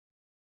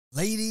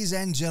Ladies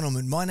and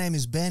gentlemen, my name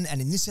is Ben, and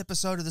in this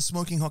episode of the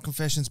Smoking Hot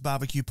Confessions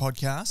Barbecue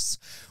Podcasts,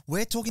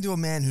 we're talking to a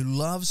man who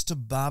loves to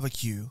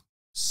barbecue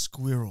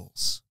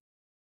squirrels.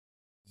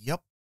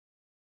 Yup,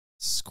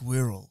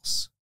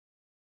 squirrels.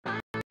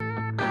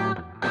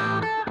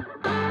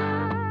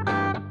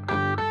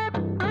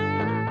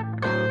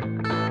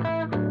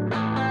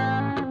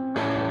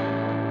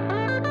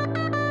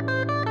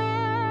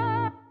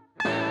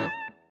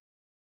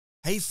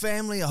 Hey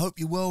family, I hope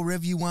you're well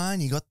wherever you are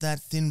and you got that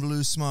thin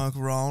blue smoke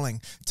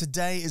rolling.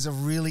 Today is a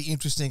really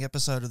interesting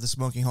episode of the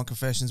Smoking Hot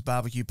Confessions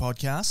Barbecue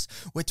Podcast.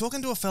 We're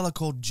talking to a fella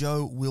called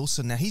Joe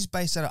Wilson. Now, he's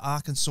based out of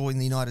Arkansas in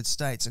the United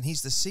States, and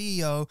he's the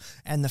CEO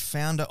and the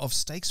founder of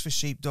Steaks for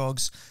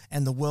Sheepdogs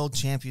and the World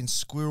Champion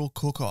Squirrel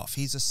Cook-Off.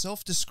 He's a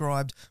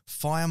self-described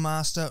fire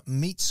master,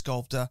 meat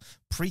sculptor,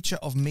 preacher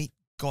of meat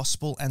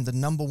gospel, and the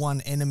number one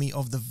enemy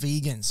of the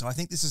vegan. So I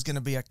think this is going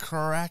to be a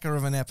cracker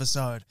of an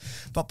episode.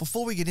 But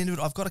before we get into it,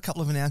 I've got a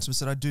couple of announcements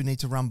that I do need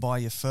to run by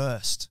you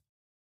first.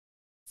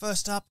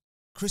 First up,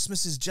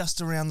 Christmas is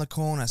just around the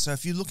corner. So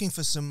if you're looking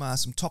for some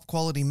top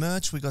quality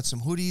merch, we got some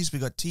hoodies, we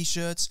got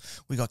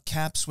t-shirts, we got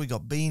caps, we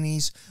got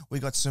beanies, we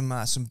got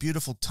some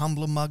beautiful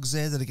tumbler mugs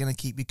there that are going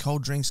to keep your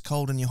cold drinks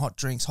cold and your hot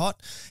drinks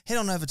hot. Head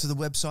on over to the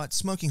website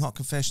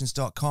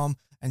smokinghotconfessions.com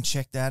and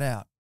check that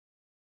out.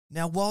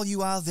 Now, while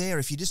you are there,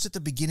 if you're just at the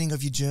beginning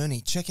of your journey,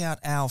 check out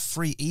our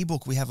free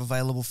ebook we have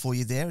available for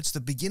you there. It's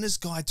the Beginner's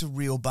Guide to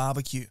Real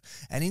Barbecue.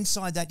 And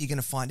inside that, you're going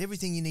to find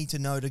everything you need to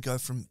know to go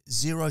from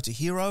zero to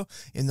hero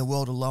in the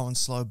world of low and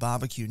slow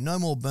barbecue. No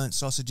more burnt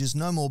sausages,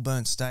 no more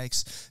burnt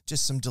steaks,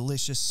 just some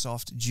delicious,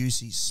 soft,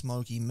 juicy,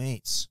 smoky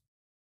meats.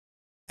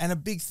 And a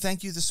big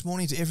thank you this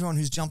morning to everyone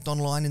who's jumped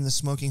online in the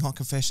Smoking Hot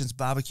Confessions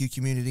barbecue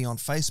community on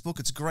Facebook.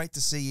 It's great to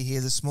see you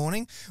here this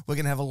morning. We're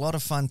going to have a lot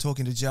of fun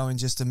talking to Joe in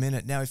just a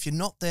minute. Now, if you're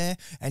not there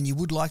and you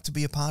would like to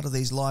be a part of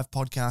these live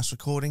podcast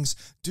recordings,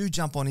 do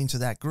jump on into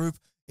that group.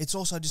 It's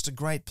also just a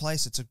great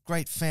place. It's a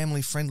great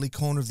family-friendly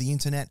corner of the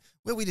internet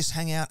where we just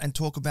hang out and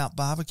talk about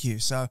barbecue.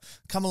 So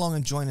come along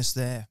and join us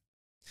there.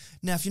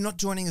 Now, if you're not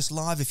joining us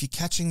live, if you're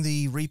catching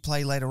the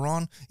replay later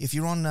on, if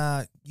you're on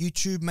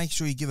YouTube, make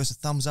sure you give us a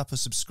thumbs up, a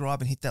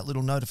subscribe, and hit that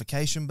little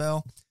notification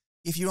bell.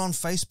 If you're on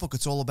Facebook,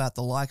 it's all about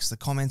the likes, the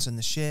comments, and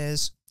the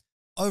shares.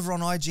 Over on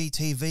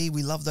IGTV,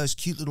 we love those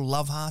cute little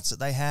love hearts that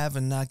they have,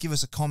 and give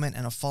us a comment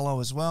and a follow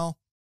as well.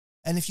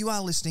 And if you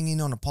are listening in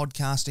on a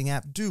podcasting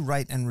app, do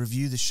rate and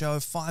review the show.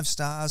 5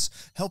 stars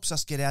helps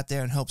us get out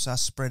there and helps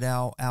us spread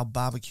our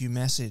barbecue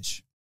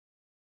message.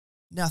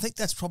 Now, I think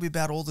that's probably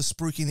about all the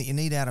spruiking that you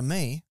need out of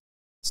me.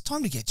 It's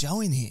time to get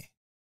Joe in here.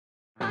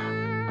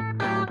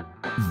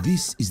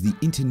 This is the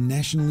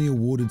internationally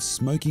awarded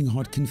Smoking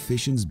Hot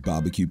Confessions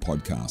Barbecue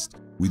Podcast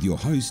with your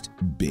host,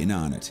 Ben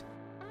Arnott.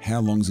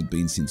 How long's it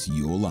been since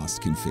your last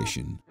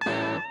confession?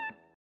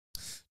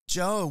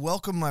 Joe,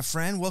 welcome, my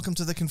friend. Welcome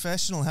to the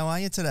confessional. How are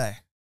you today?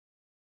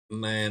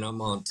 Man,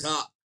 I'm on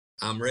top.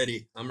 I'm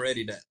ready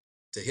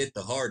to hit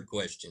the hard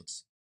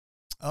questions.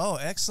 Oh,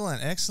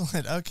 excellent,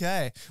 excellent.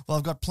 Okay. Well,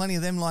 I've got plenty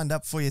of them lined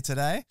up for you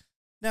today.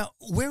 Now,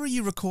 where are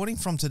you recording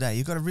from today?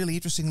 You've got a really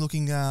interesting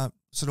looking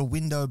sort of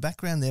window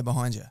background there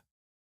behind you.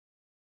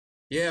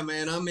 Yeah,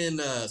 man, I'm in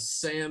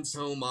Sam's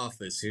home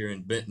office here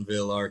in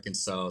Bentonville,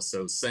 Arkansas.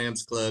 So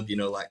Sam's Club,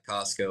 like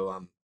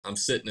Costco, I'm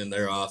sitting in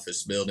their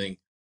office building,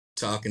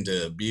 talking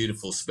to a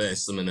beautiful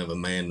specimen of a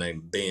man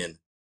named Ben,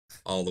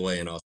 all the way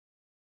in Australia.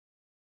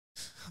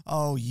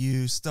 Oh,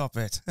 you stop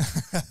it.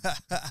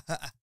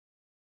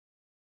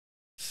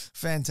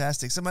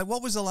 Fantastic. So, mate,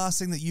 what was the last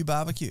thing that you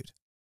barbecued?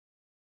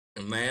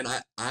 Man,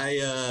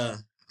 I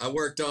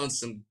worked on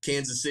some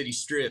Kansas City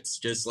strips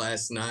just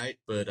last night,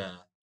 but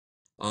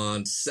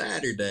on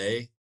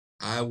Saturday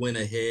I went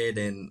ahead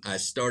and I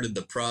started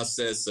the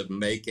process of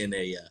making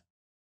a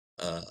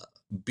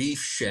beef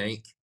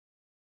shank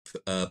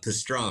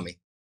pastrami.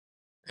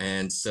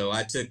 And so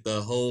I took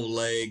the whole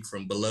leg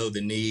from below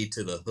the knee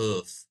to the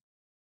hoof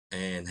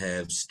and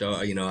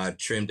I've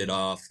trimmed it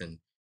off and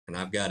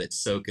I've got it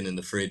soaking in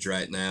the fridge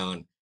right now.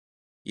 And,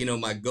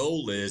 my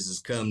goal is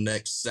come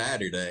next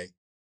Saturday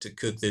to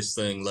cook this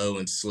thing low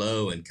and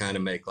slow and kind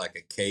of make like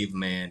a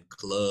caveman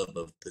club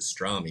of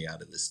pastrami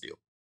out of this deal.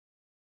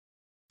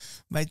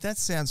 Mate, that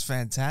sounds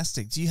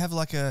fantastic. Do you have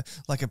like a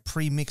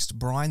pre-mixed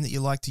brine that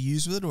you like to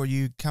use with it, or are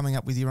you coming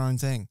up with your own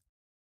thing?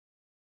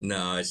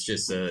 No, it's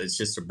just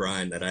a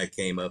brine that I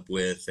came up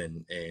with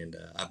and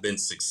I've been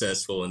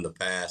successful in the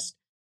past.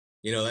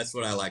 That's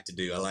what I like to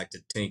do. I like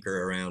to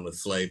tinker around with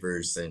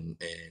flavors and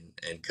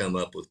come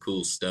up with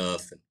cool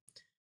stuff. And,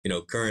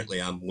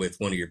 currently I'm with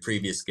one of your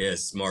previous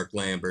guests, Mark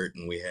Lambert,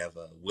 and we have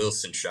a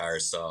Wilsonshire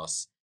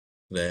sauce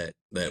that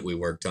we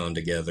worked on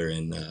together.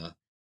 And,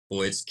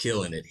 boy, it's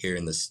killing it here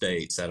in the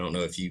States. I don't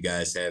know if you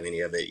guys have any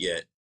of it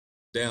yet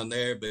down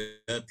there,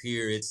 but up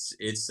here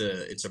it's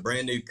a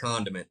brand new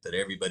condiment that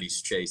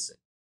everybody's chasing.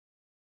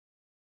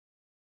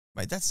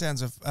 Mate, that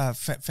sounds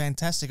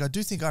fantastic. I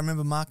do think I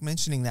remember Mark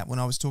mentioning that when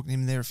I was talking to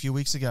him there a few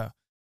weeks ago.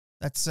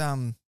 That's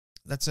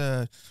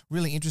a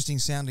really interesting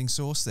sounding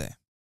sauce there.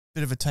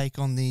 Bit of a take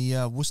on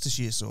the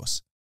Worcestershire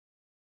sauce.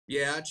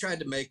 Yeah, I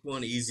tried to make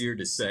one easier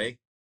to say.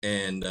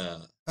 And,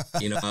 I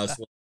was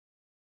one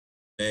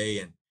day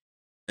and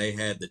they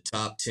had the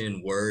top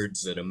 10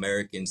 words that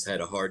Americans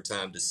had a hard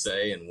time to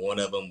say. And one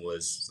of them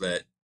was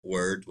that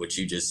word, which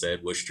you just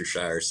said,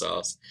 Worcestershire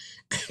sauce.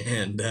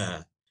 And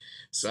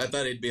so I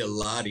thought it'd be a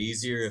lot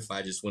easier if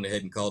I just went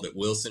ahead and called it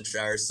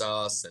Wilsonshire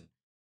sauce. And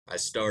I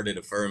started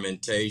a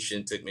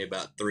fermentation, took me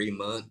about 3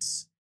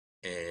 months.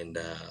 And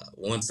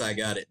once I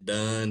got it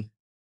done,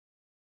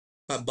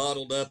 I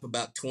bottled up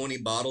about 20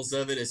 bottles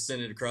of it and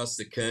sent it across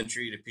the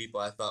country to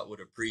people I thought would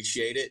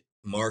appreciate it.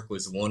 Mark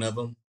was one of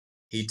them.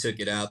 He took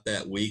it out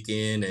that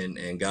weekend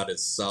and got a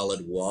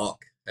solid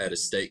walk at a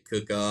state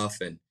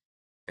cook-off. And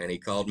he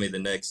called me the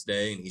next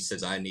day and he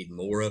says, I need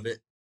more of it.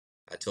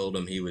 I told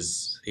him he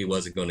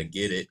wasn't going to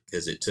get it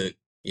because it took,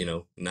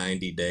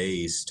 90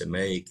 days to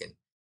make.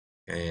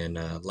 And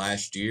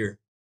last year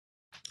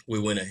we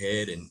went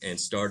ahead and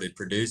started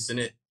producing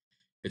it.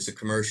 It's a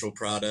commercial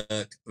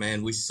product.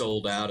 Man, we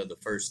sold out of the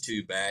first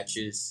 2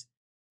 batches.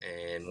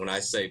 And when I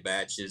say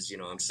batches,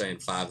 I'm saying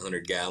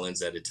 500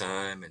 gallons at a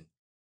time.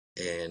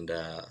 And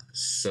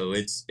so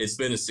it's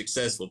been a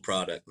successful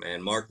product,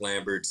 man. Mark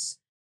Lambert's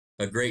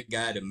a great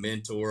guy to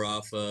mentor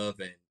off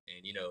of. And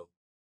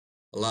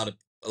a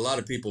lot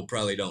of people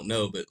probably don't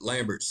know, but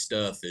Lambert's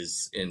stuff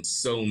is in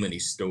so many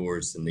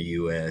stores in the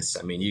US.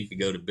 I mean, you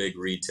could go to big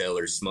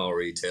retailers, small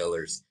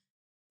retailers,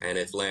 and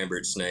if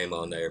Lambert's name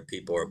on there,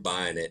 people are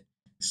buying it.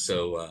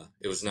 So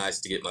it was nice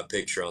to get my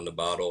picture on the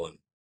bottle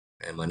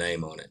and my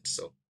name on it.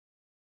 So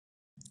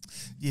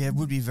Yeah, it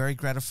would be very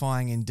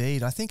gratifying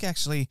indeed. I think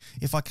actually,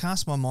 if I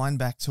cast my mind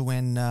back to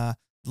when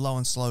Low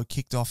and Slow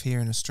kicked off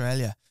here in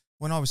Australia,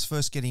 when I was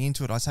first getting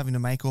into it, I was having to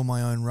make all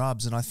my own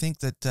rubs, and I think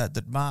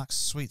that Mark's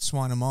Sweet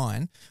Swine of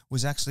Mine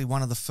was actually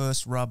one of the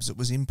first rubs that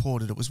was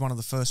imported. It was one of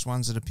the first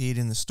ones that appeared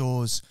in the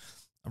stores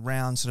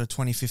around sort of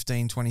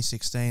 2015,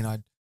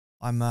 2016.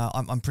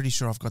 I'm pretty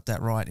sure I've got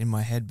that right in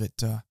my head,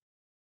 but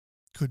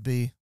could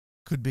be.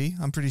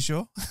 I'm pretty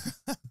sure.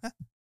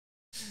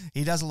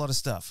 He does a lot of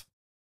stuff.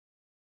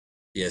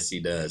 yes, he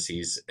does.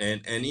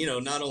 And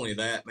not only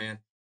that, man,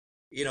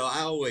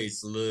 I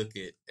always look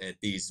at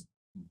these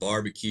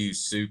barbecue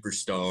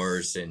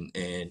superstars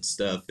and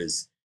stuff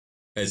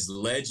as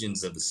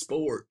legends of the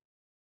sport.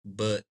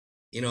 But,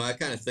 I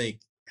kind of think,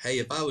 hey,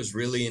 if I was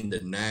really into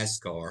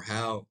NASCAR,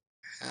 how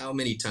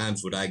many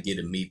times would I get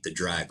to meet the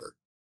driver?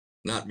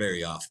 Not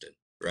very often,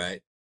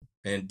 right?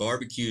 And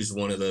barbecue is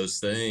one of those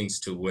things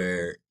to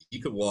where you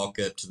could walk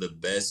up to the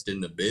best in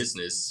the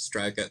business,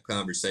 strike up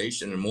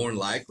conversation, and more than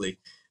likely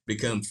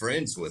become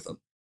friends with them.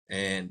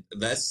 And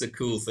that's the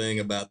cool thing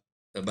about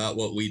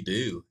what we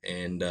do.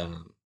 And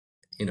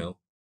you know,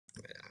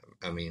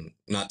 I mean,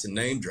 not to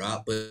name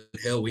drop, but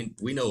hell,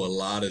 we know a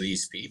lot of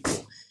these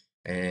people,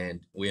 and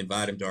we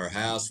invite them to our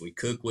house. We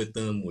cook with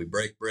them. We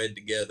break bread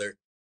together,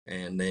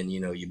 and then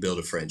you build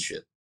a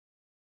friendship.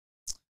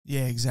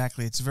 Yeah,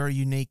 exactly. It's a very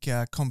unique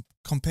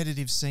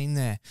competitive scene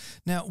there.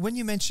 Now, when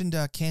you mentioned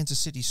Kansas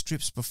City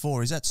strips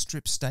before, is that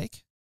strip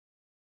steak?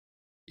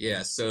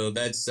 Yeah, so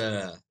that's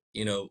the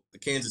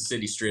Kansas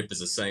City strip is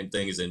the same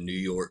thing as a New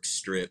York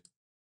strip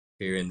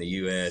here in the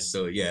U.S.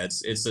 So yeah,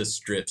 it's a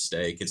strip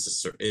steak.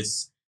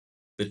 It's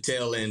the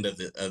tail end of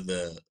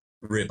the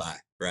ribeye,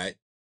 right?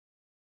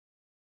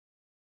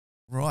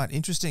 Right.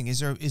 Interesting. Is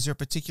there a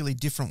particularly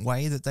different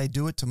way that they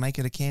do it to make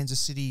it a Kansas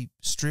City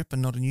strip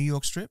and not a New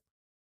York strip?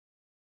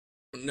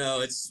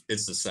 No, it's the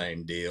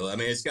same deal. I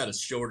mean, it's got a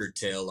shorter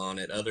tail on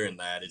it. Other than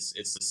that, it's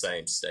the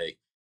same steak.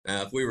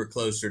 Now, if we were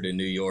closer to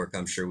New York,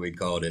 I'm sure we'd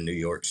call it a New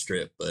York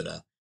strip, but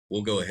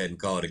we'll go ahead and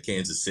call it a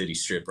Kansas City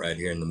strip right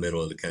here in the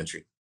middle of the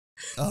country.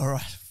 All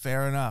right,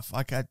 fair enough.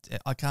 I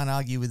can't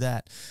argue with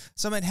that.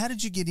 So, mate, how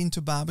did you get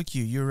into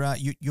barbecue?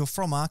 You're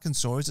from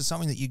Arkansas. Is it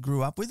something that you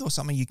grew up with, or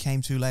something you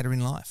came to later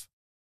in life?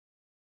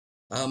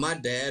 My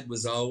dad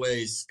was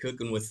always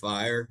cooking with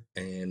fire,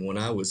 and when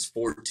I was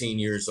 14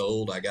 years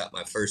old, I got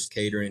my first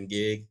catering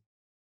gig.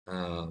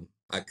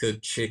 I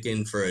cooked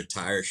chicken for a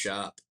tire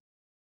shop,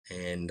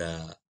 and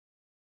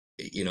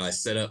I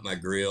set up my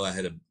grill. I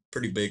had a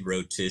pretty big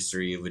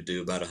rotisserie. It would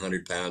do about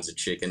 100 pounds of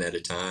chicken at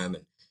a time,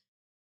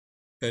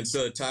 and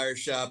so a tire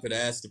shop had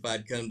asked if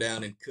I'd come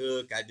down and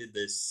cook. I did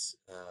this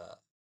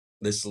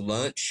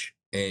lunch,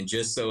 and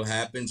just so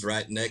happens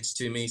right next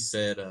to me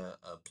sat a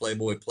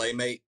Playboy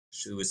Playmate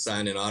who was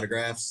signing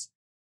autographs.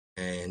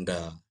 And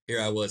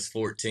here I was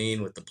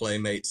 14 with the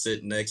Playmate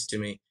sitting next to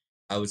me.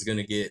 I was going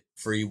to get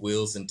free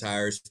wheels and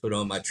tires put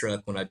on my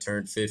truck when I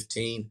turned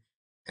 15.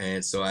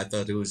 And so I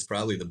thought it was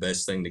probably the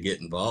best thing to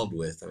get involved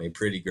with. I mean,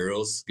 pretty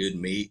girls, good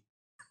meat,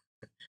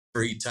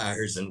 free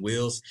tires and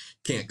wheels.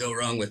 Can't go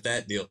wrong with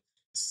that deal.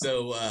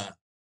 So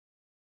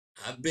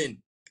I've been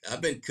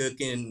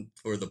cooking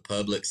for the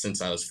public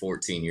since I was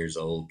 14 years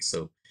old.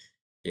 So,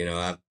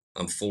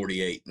 I'm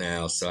 48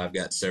 now, so I've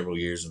got several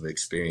years of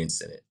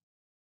experience in it.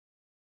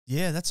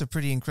 Yeah, that's a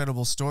pretty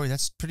incredible story.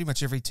 That's pretty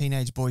much every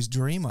teenage boy's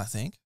dream, I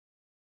think.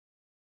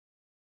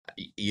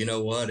 You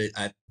know what?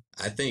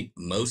 I think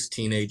most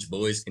teenage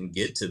boys can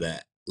get to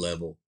that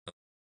level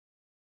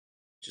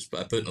just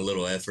by putting a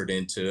little effort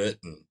into it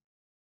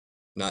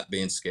not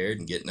being scared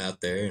and getting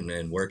out there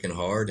and working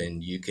hard,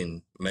 and you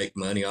can make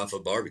money off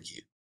of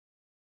barbecue.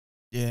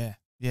 Yeah,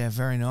 yeah,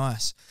 very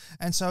nice.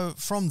 And so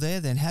from there,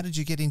 then, how did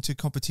you get into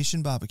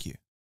competition barbecue?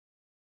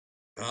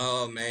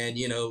 Oh man,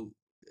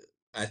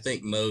 I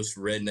think most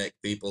redneck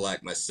people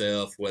like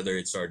myself, whether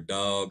it's our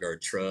dog, our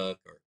truck,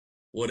 or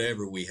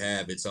whatever we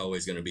have, it's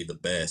always going to be the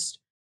best,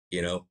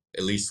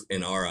 at least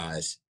in our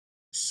eyes.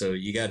 So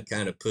you got to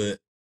kind of put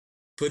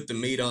the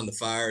meat on the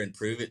fire and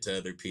prove it to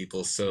other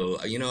people. So,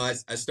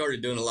 I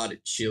started doing a lot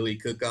of chili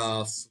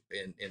cook-offs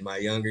in my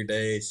younger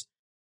days.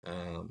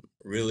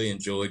 Really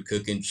enjoyed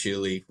cooking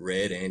chili,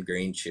 red and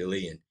green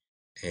chili,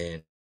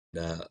 and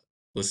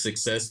was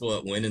successful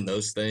at winning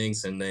those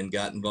things, and then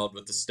got involved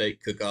with the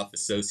State Cook-Off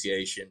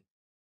Association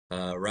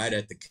right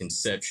at the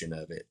conception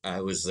of it.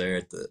 I was there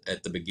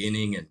at the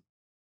beginning, and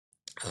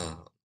uh,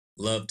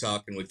 loved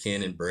talking with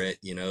Ken and Brett,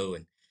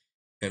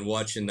 and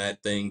watching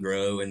that thing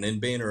grow, and then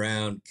being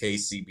around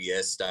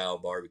KCBS style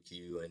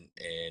barbecue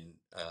and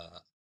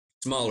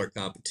smaller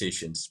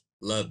competitions.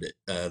 Loved it.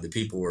 The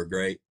people were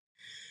great.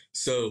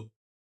 So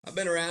I've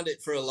been around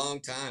it for a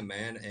long time,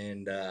 man.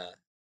 And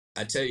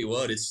I tell you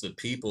what, it's the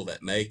people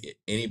that make it.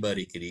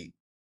 Anybody could eat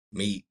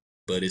meat,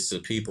 but it's the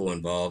people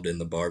involved in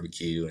the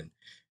barbecue.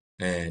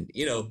 And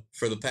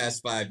for the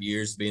past 5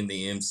 years, being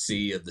the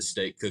MC of the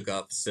State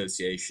Cook-Off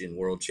Association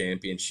World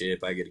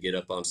Championship, I get to get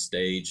up on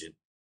stage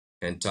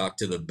and talk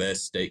to the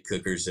best steak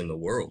cookers in the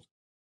world.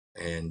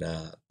 And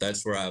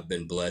that's where I've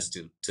been blessed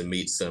to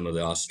meet some of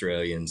the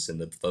Australians and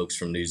the folks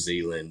from New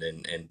Zealand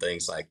and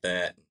things like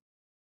that.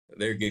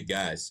 They're good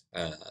guys.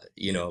 I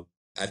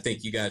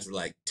think you guys are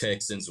like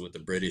Texans with a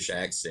British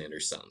accent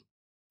or something.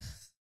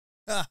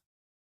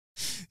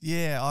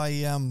 Yeah,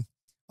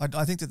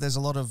 I think that there's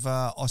a lot of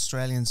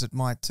Australians that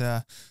might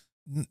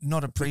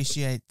not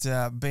appreciate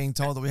being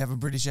told that we have a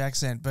British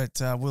accent, but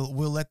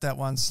we'll let that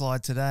one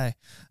slide today.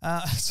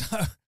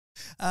 The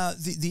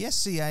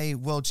SCA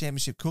World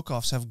Championship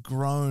Cook-Offs have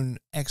grown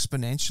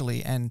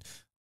exponentially, and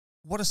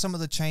what are some of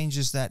the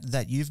changes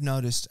that you've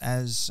noticed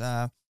as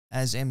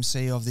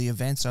MC of the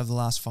events over the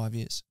last 5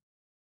 years?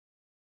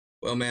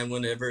 Well, man,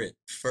 whenever it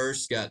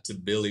first got to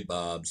Billy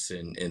Bob's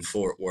in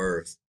Fort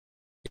Worth,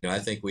 I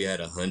think we had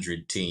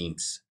 100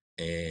 teams,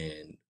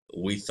 and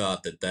we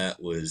thought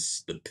that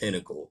was the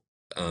pinnacle.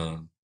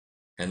 And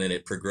then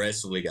it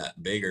progressively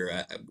got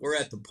bigger. We're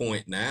at the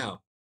point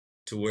now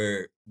to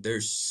where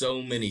there's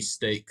so many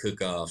state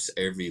cook-offs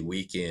every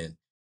weekend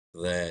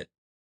that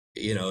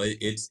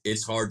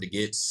it's hard to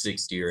get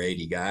 60 or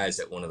 80 guys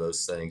at one of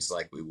those things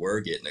like we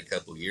were getting a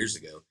couple of years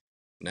ago.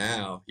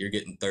 Now you're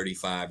getting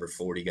 35 or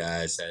 40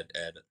 guys at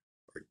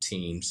or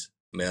teams,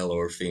 male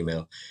or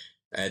female,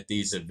 at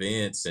these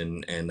events,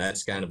 and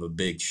that's kind of a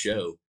big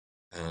show.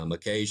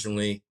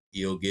 Occasionally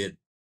you'll get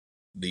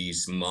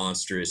these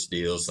monstrous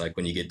deals like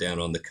when you get down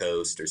on the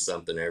coast or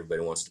something,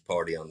 everybody wants to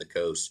party on the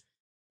coast.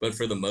 But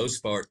for the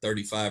most part,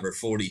 35 or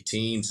 40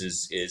 teams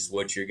is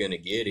what you're going to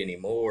get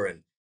anymore,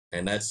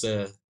 and that's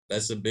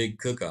a big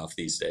cook-off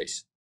these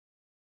days.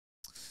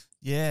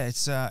 Yeah,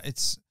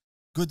 it's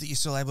good that you're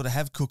still able to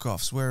have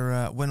cook-offs.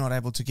 We're not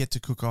able to get to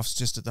cook-offs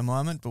just at the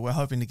moment, but we're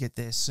hoping to get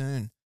there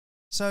soon.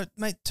 So,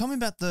 mate, tell me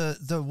about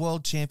the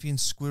World Champion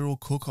Squirrel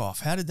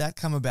Cook-Off. How did that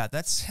come about?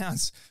 That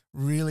sounds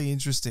really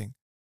interesting.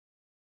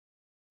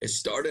 It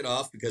started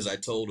off because I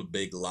told a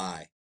big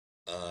lie.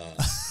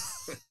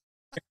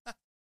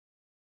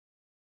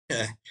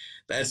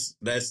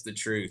 That's the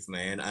truth,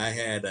 man. I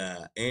had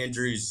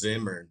Andrew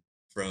Zimmern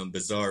from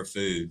Bizarre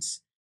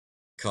Foods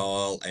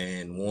call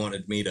and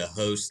wanted me to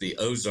host the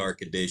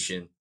Ozark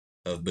edition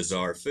of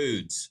Bizarre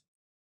Foods.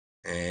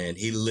 And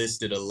he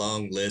listed a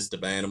long list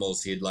of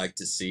animals he'd like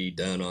to see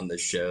done on the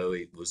show.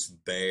 It was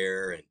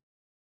bear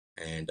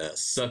and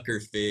sucker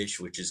fish,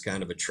 which is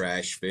kind of a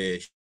trash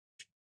fish,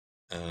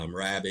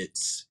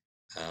 rabbits.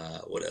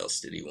 What else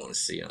did he want to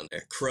see on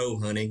there? Crow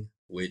hunting,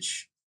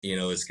 which,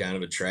 is kind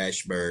of a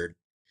trash bird.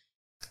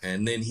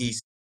 And then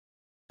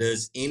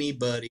does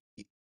anybody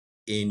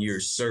in your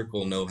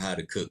circle know how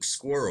to cook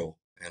squirrel?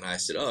 And I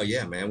said, oh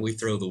yeah, man, we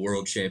throw the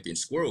World Champion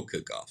Squirrel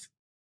Cook-Off.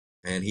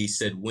 And he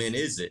said, when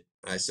is it?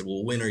 I said,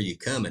 well, when are you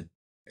coming?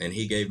 And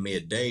he gave me a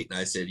date, and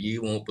I said,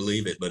 you won't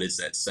believe it, but it's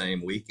that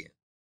same weekend.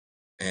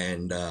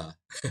 And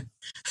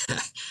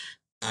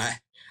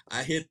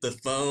I hit the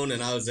phone,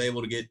 and I was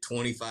able to get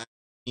 25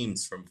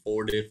 teams from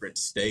 4 different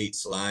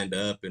states lined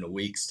up in a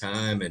week's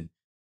time, and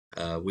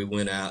we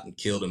went out and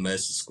killed a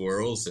mess of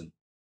squirrels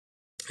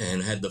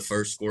and had the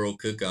first squirrel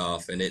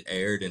cook-off, and it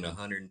aired in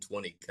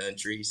 120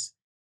 countries.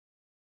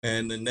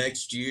 And the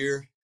next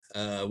year,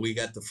 we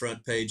got the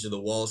front page of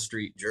the Wall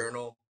Street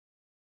Journal.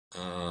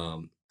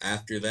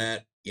 After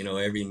that,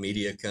 every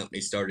media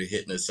company started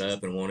hitting us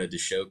up and wanted to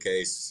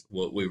showcase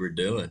what we were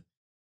doing.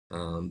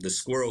 The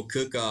Squirrel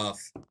Cook-Off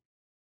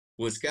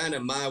was kind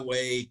of my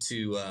way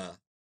to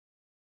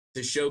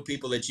show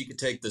people that you could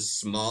take the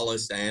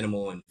smallest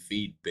animal and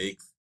feed big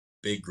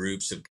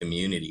groups of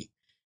community.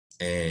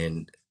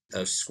 And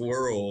a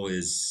squirrel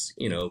is,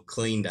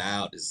 cleaned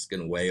out, is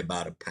going to weigh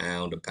about a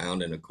pound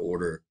and a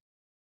quarter.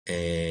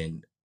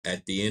 And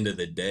at the end of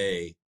the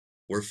day,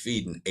 we're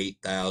feeding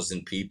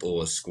 8,000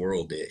 people a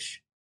squirrel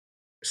dish.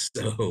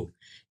 So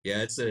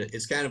yeah,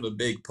 it's kind of a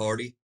big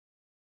party.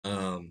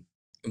 Um,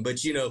 but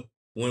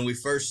when we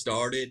first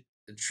started,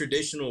 the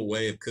traditional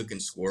way of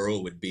cooking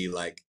squirrel would be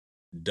like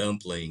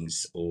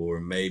dumplings, or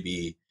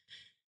maybe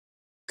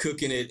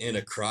cooking it in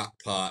a crock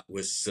pot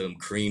with some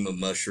cream of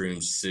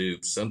mushroom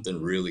soup, something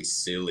really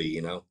silly,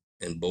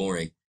 and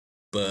boring.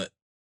 But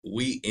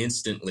we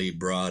instantly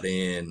brought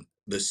in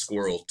the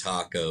squirrel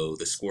taco,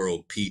 the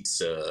squirrel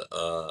pizza.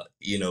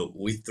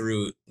 We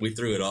threw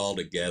it all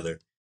together,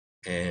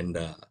 and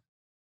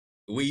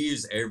we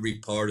use every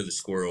part of the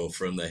squirrel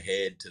from the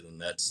head to the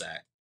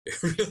nutsack.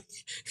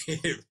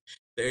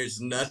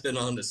 There's nothing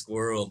on the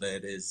squirrel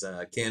that is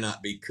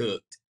cannot be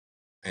cooked.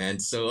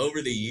 And so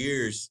over the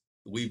years,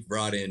 we've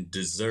brought in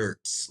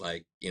desserts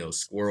like,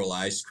 squirrel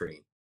ice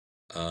cream.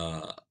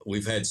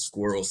 We've had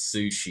squirrel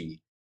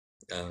sushi.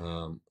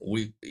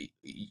 We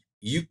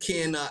You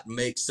cannot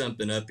make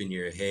something up in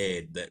your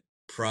head that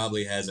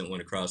probably hasn't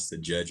went across the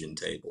judging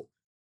table.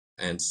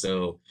 And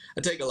so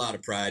I take a lot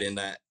of pride in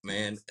that,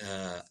 man.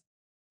 I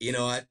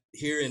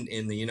here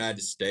in the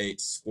United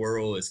States,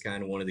 squirrel is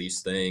kind of one of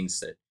these things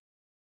that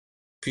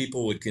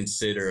people would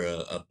consider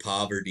a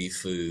poverty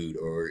food,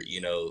 or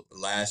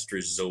last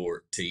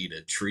resort to eat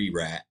a tree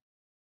rat.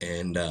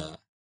 And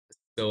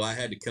so I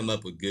had to come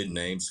up with good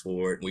names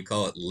for it. We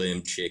call it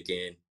limb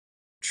chicken,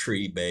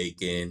 tree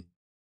bacon,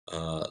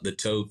 the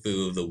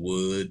tofu of the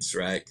woods,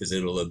 right? Because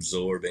it'll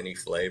absorb any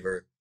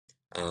flavor.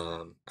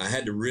 I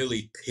had to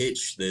really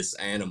pitch this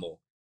animal.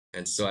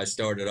 And so I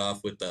started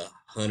off with the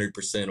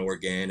 100%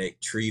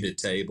 organic tree to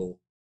table.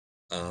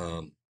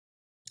 Um,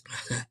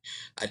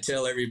 I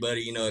tell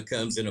everybody, it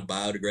comes in a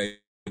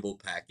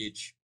biodegradable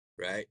package,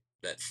 right?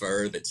 That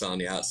fur that's on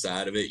the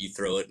outside of it, you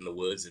throw it in the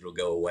woods, it'll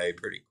go away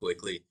pretty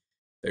quickly.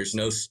 There's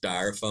no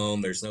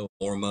styrofoam, there's no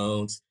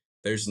hormones,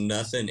 there's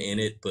nothing in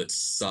it but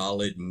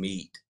solid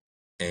meat.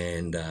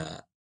 And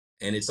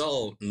it's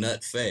all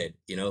nut fed,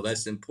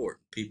 that's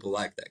important. People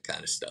like that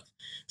kind of stuff.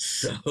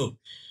 So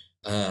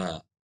uh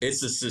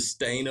it's a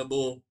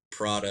sustainable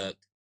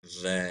product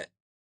that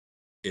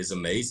is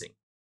amazing.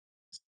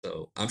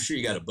 So I'm sure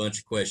you got a bunch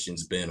of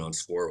questions, Ben, on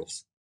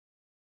squirrels.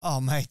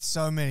 Oh, mate,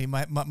 so many.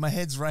 My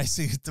head's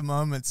racing at the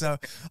moment. So,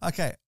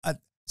 okay.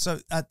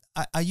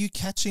 Are you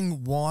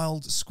catching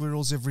wild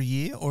squirrels every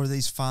year, or are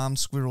these farm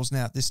squirrels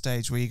now at this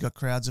stage where you got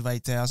crowds of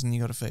 8,000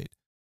 you got to feed?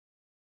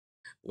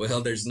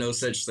 Well, there's no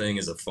such thing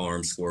as a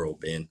farm squirrel,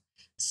 Ben.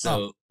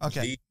 So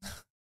okay.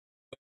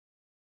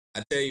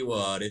 I tell you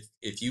what,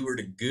 if you were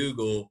to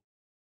Google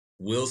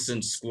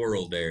Wilson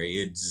Squirrel Dairy,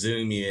 it'd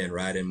zoom you in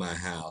right in my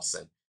house.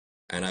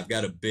 And I've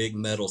got a big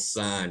metal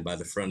sign by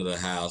the front of the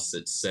house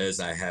that says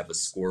I have a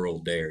squirrel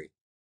dairy.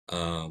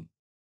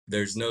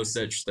 There's no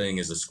such thing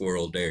as a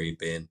squirrel dairy,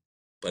 Ben,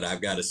 but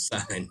I've got a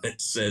sign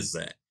that says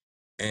that.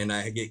 And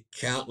I get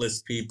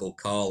countless people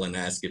call and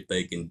ask if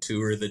they can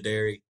tour the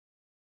dairy.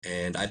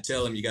 And I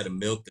tell them you got to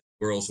milk the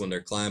squirrels when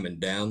they're climbing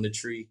down the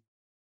tree.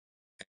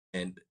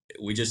 And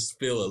we just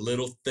fill a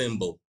little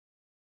thimble.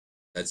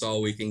 That's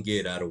all we can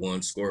get out of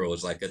one squirrel,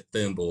 is like a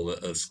thimble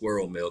of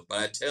squirrel milk. But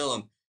I tell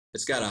them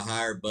it's got a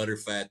higher butter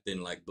fat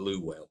than like blue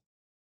whale.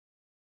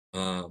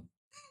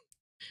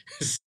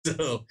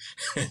 So,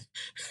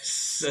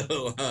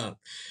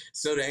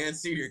 so to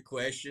answer your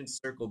question,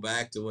 circle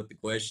back to what the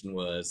question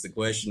was. The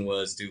question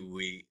was, do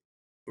we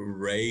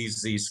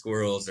raise these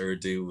squirrels or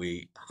do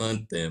we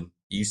hunt them?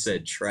 You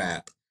said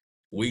trap.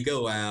 We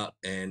go out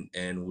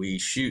and we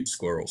shoot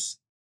squirrels,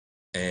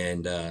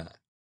 and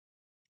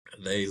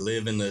they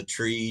live in the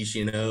trees,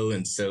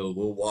 and so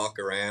we'll walk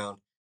around.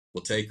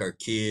 We'll take our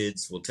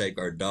kids, we'll take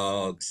our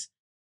dogs,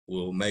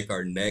 we'll make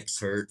our necks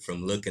hurt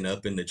from looking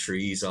up in the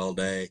trees all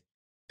day,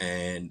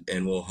 and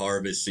we'll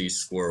harvest these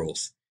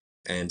squirrels.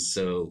 And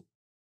so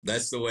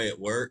that's the way it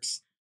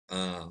works.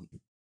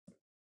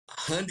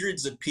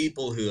 Hundreds of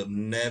people who have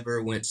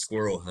never went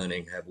squirrel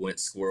hunting have went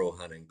squirrel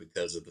hunting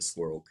because of the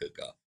Squirrel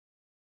Cook-Off.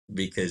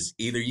 Because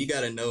either you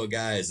got to know a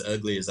guy as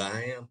ugly as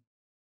I am,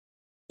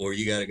 or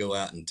you got to go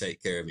out and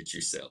take care of it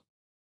yourself.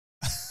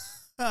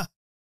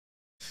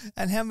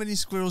 And how many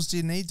squirrels do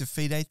you need to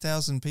feed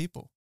 8,000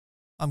 people?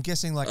 I'm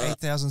guessing like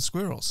 8,000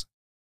 squirrels.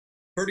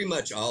 Pretty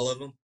much all of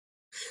them.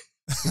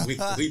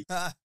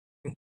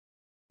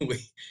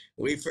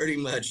 we pretty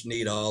much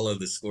need all of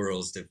the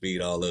squirrels to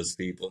feed all those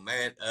people.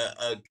 Man,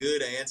 a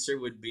good answer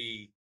would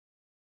be,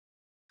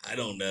 I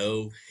don't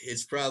know,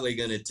 it's probably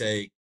going to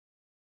take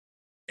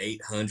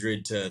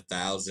 800 to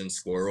 1,000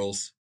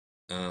 squirrels.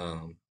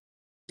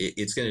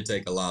 It's going to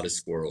take a lot of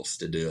squirrels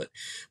to do it.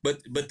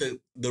 But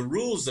the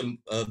rules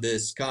of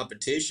this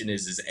competition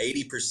is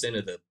 80%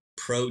 of the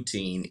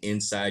protein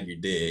inside your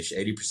dish,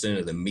 80%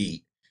 of the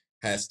meat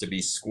has to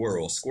be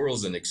squirrel.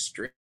 Squirrel's an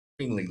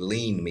extremely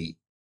lean meat.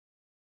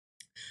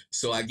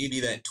 So I give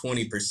you that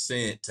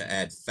 20% to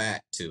add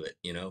fat to it,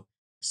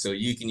 So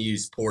you can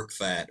use pork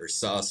fat or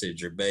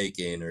sausage or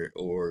bacon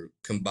or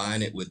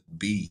combine it with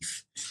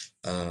beef.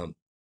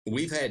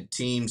 We've had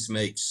teams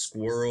make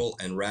squirrel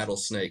and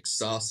rattlesnake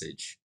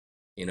sausage,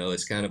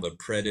 It's kind of a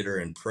predator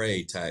and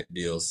prey type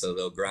deal. So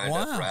they'll grind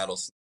up Wow.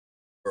 rattlesnake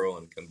squirrel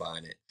and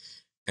combine it.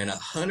 And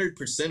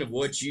 100% of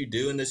what you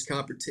do in this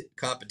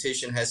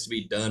competition has to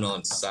be done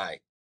on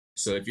site.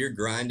 So if you're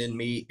grinding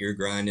meat, you're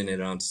grinding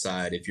it on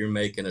site. If you're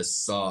making a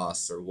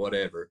sauce or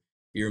whatever,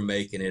 you're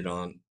making it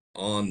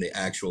on the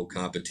actual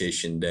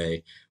competition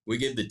day. We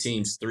give the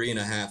teams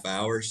 3.5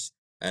 hours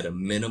at a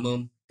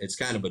minimum. It's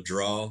kind of a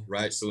draw,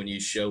 right? So when you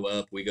show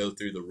up, we go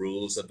through the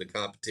rules of the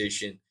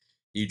competition.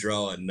 You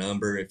draw a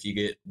number. If you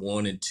get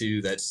 1 and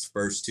 2, that's the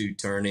first 2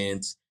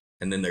 turn-ins.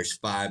 And then there's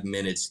 5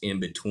 minutes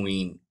in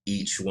between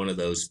each one of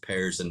those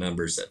pairs of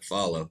numbers that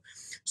follow.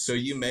 So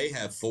you may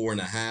have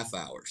 4.5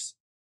 hours.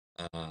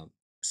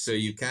 So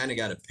you kind of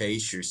got to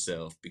pace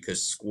yourself,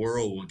 because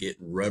squirrel will get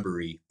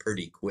rubbery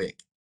pretty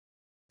quick.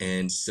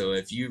 And so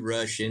if you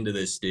rush into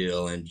this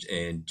deal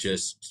and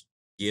just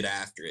get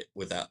after it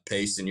without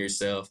pacing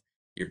yourself,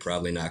 you're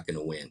probably not going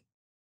to win.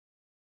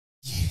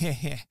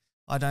 Yeah,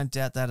 I don't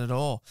doubt that at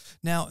all.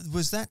 Now,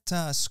 was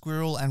that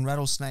squirrel and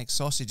rattlesnake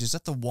sausage, is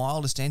that the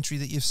wildest entry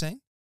that you've seen?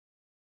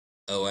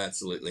 Oh,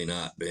 absolutely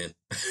not, Ben.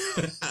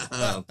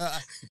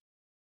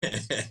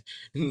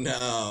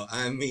 No,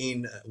 I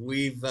mean,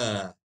 we've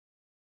the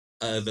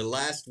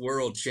last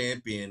world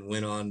champion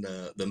went on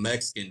the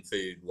Mexican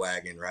food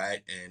wagon,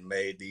 right, and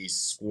made these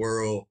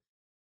squirrel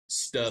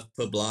stuffed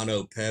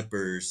poblano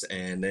peppers,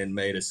 and then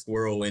made a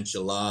squirrel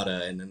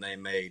enchilada, and then they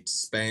made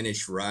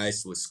Spanish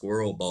rice with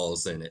squirrel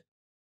balls in it,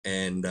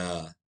 and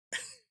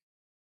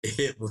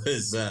it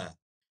was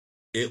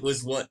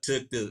what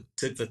took the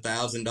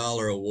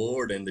 $1,000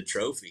 award and the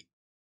trophy.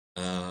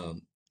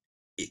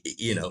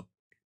 You know,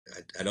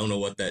 I don't know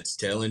what that's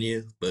telling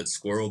you, but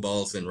squirrel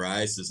balls and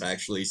rice is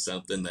actually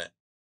something that,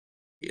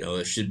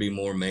 it should be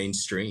more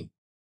mainstream.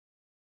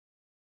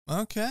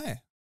 Okay.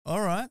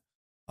 All right.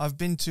 I've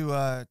been to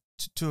a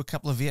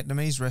couple of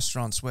Vietnamese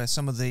restaurants where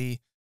some of the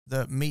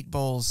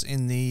meatballs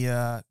in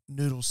the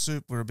noodle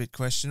soup were a bit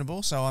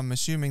questionable, so I'm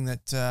assuming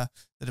that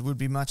it would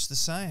be much the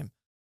same.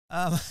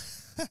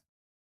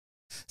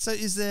 So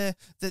is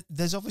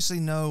there's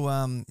obviously no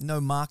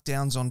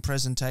markdowns on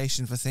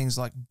presentation for things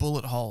like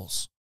bullet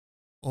holes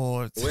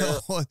or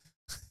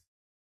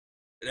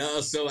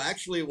No, so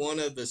actually one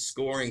of the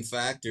scoring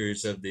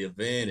factors of the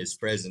event is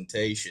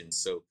presentation.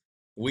 So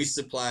we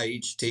supply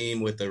each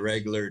team with a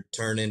regular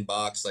turn-in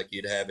box like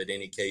you'd have at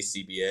any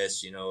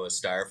KCBS, a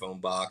styrofoam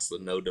box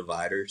with no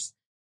dividers.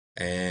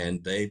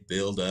 And they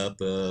build up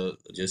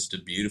just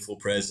a beautiful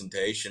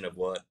presentation of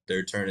what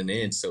they're turning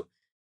in. So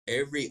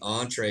every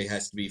entree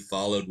has to be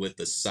followed with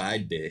a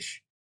side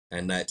dish.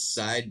 And that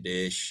side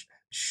dish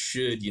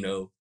should,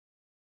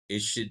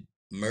 it should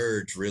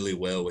merge really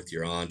well with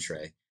your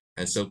entree.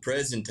 And so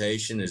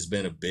presentation has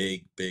been a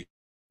big, big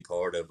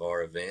part of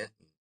our event.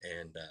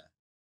 And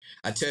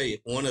I tell you,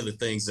 one of the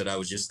things that I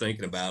was just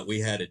thinking about, we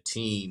had a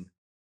team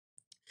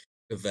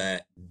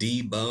that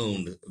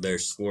deboned their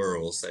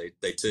squirrels.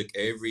 They took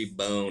every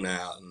bone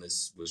out, and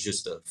this was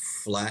just a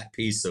flat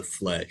piece of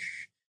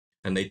flesh.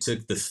 And they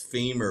took the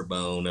femur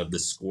bone of the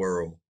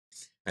squirrel,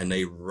 and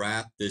they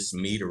wrapped this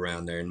meat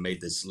around there and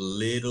made this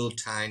little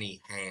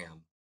tiny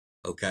ham.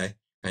 Okay.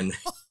 And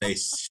they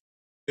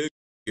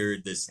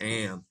cured this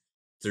ham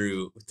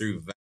through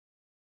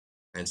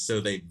and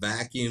so they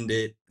vacuumed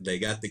it. They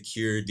got the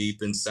cure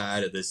deep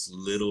inside of this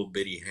little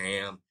bitty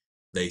ham.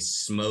 They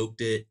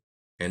smoked it,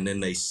 and then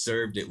they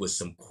served it with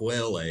some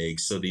quail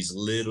eggs. So these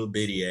little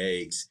bitty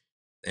eggs,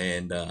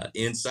 and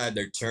inside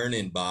their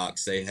turn-in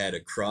box, they had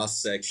a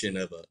cross section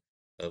of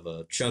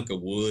a chunk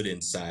of wood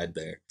inside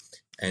there.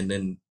 And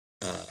then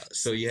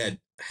so you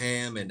had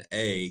ham and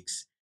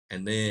eggs,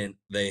 and then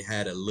they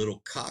had a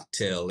little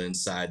cocktail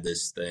inside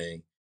this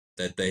thing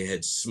that they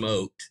had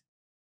smoked,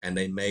 and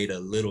they made a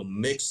little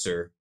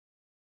mixer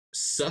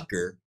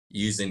sucker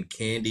using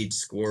candied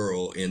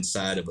squirrel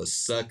inside of a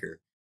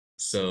sucker.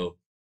 So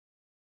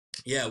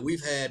yeah,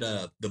 we've had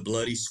the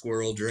Bloody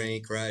Squirrel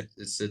drink, right?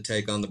 It's a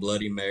take on the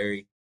Bloody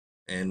Mary,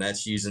 and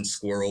that's using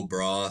squirrel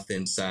broth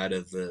inside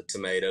of the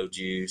tomato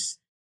juice.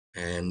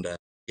 And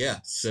yeah,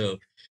 so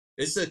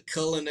it's a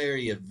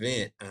culinary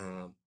event.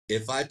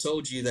 If I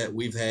told you that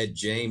we've had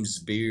James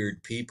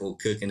Beard people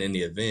cooking in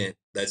the event,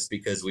 that's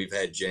because we've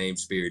had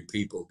James Beard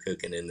people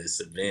cooking in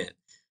this event.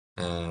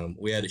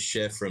 We had a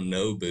chef from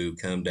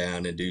Nobu come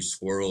down and do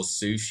squirrel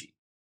sushi,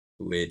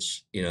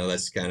 which,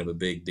 that's kind of a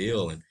big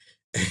deal.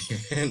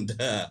 And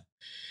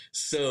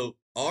so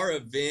our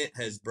event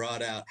has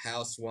brought out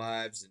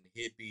housewives and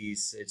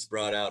hippies. It's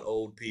brought out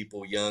old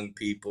people, young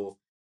people,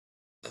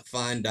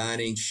 fine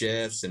dining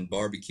chefs, and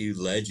barbecue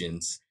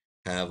legends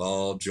have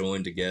all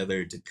joined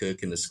together to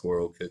cook in the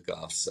Squirrel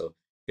Cook-Off. So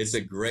it's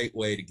a great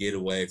way to get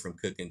away from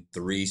cooking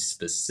 3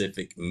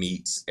 specific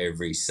meats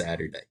every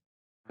Saturday.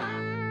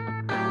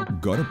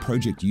 Got a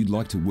project you'd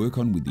like to work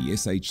on with the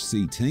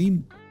SHC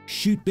team?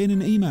 Shoot Ben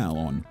an email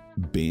on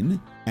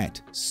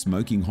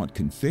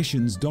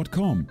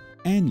ben@smokinghotconfessions.com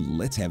and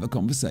let's have a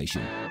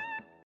conversation.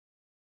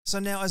 So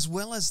now, as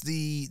well as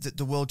the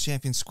World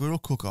Champion Squirrel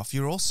Cook-Off,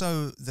 you're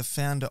also the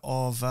founder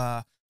of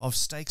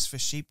steaks for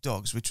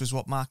sheepdogs, which was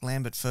what Mark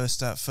Lambert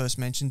first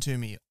mentioned to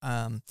me,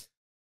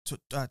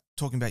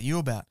 talking about you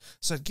about.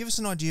 So give us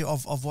an idea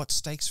of what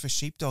steaks for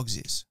sheepdogs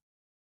is.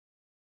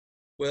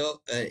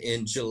 Well,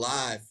 in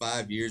July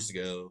 5 years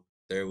ago,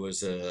 there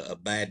was a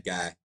bad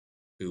guy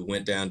who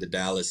went down to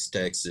Dallas,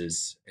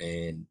 Texas,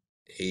 and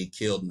he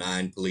killed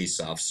 9 police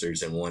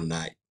officers in one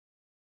night.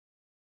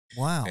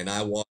 Wow. And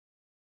I watched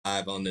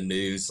live on the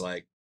news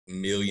like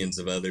millions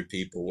of other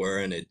people were,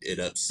 and it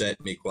upset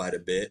me quite a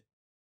bit.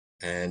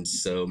 And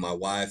so my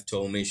wife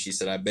told me, she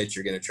said, I bet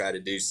you're going to try to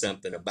do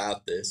something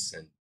about this.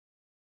 And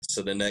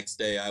so the next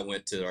day I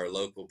went to our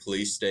local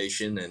police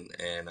station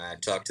and I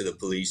talked to the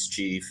police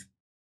chief.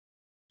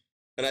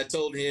 And I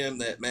told him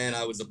that, man,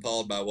 I was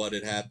appalled by what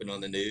had happened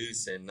on the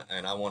news, and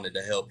I wanted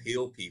to help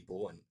heal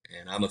people.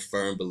 And I'm a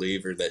firm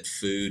believer that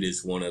food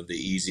is one of the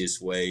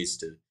easiest ways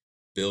to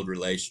build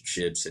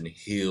relationships and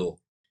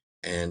heal.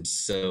 And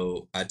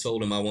so I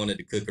told him I wanted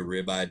to cook a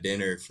ribeye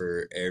dinner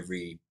for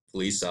every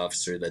police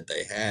officer that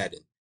they had.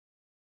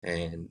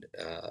 And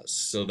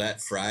so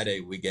that Friday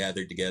we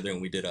gathered together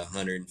and we did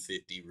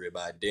 150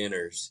 ribeye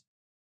dinners.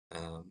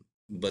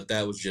 But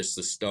that was just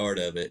the start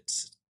of it.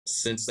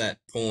 Since that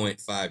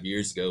point 5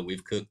 years ago,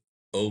 we've cooked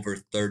over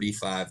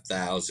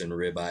 35,000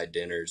 ribeye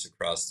dinners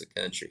across the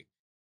country.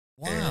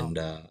 Wow. And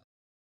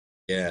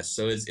yeah,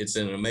 so it's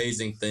an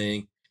amazing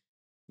thing.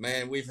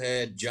 Man, we've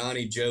had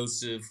Johnny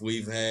Joseph,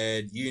 we've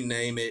had you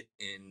name it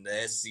in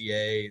the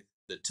SCA,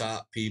 the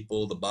top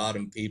people, the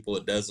bottom people,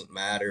 it doesn't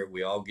matter.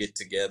 We all get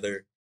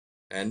together.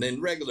 And then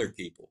regular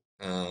people,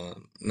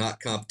 not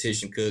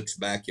competition cooks,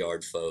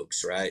 backyard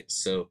folks, right?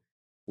 So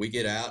we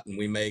get out and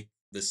we make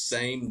the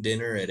same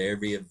dinner at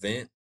every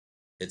event.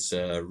 It's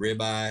a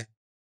ribeye,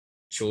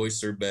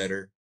 choice or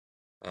better.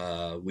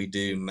 We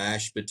do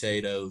mashed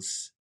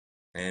potatoes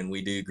and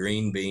we do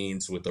green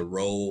beans with a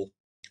roll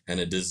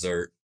and a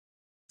dessert.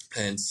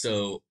 And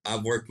so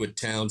I've worked with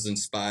Townsend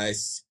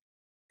Spice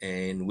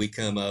and we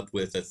come up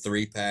with a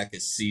 3-pack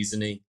of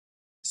seasoning.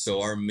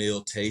 So our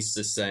meal tastes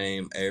the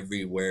same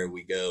everywhere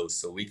we go.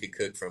 So we could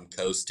cook from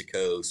coast to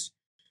coast.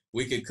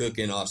 We could cook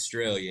in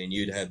Australia and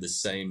you'd have the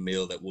same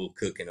meal that we'll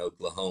cook in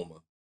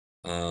Oklahoma.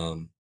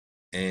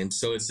 And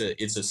so it's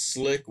a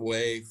slick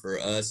way for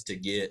us to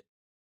get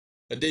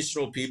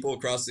additional people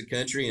across the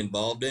country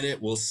involved in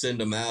it. We'll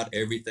send them out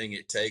everything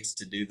it takes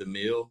to do the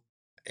meal,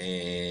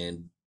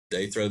 and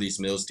they throw these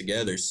meals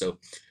together. So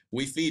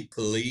we feed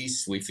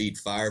police, we feed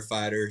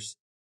firefighters,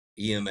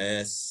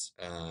 EMS.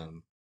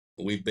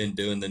 We've been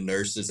doing the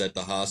nurses at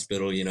the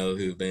hospital,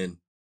 who've been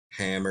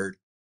hammered.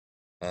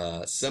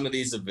 Some of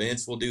these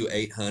events we'll do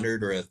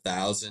 800 or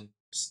 1,000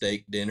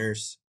 steak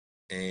dinners,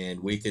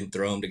 and we can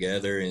throw them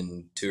together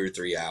in 2 or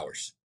 3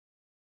 hours.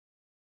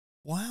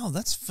 Wow,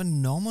 that's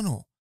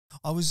phenomenal.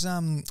 I was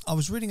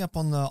reading up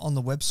on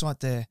the website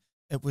there.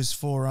 It was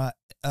for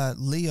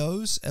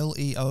LEOs,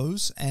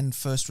 LEOs, and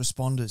first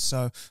responders.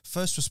 So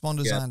first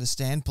responders, Yeah. I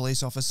understand,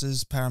 police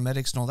officers,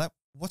 paramedics, and all that.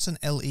 What's an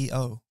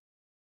LEO?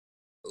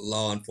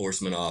 Law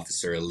enforcement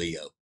officer, a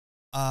Leo.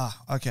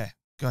 Ah, okay,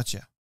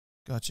 gotcha.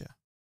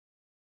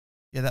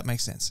 Yeah, that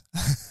makes sense.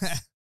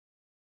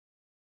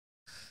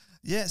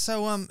 Yeah,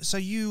 so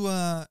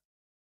you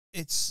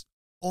it's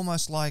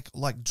almost like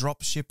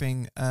drop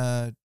shipping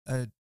a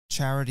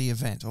charity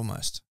event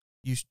almost.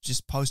 You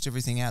just post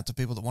everything out to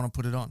people that want to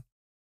put it on.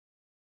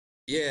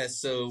 Yeah,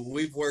 so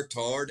we've worked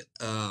hard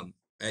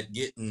at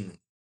getting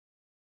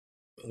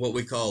what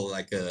we call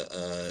like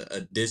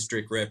a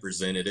district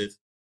representative.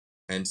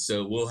 And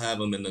so we'll have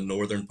them in the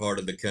northern part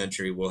of the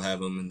country. We'll have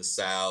them in the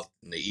south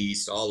and the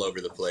east, all over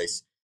the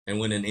place. And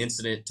when an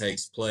incident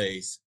takes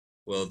place,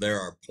 well, they're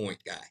our point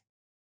guy.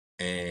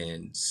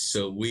 And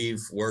so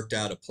we've worked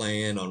out a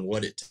plan on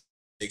what it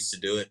takes to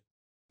do it.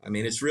 I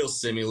mean, it's real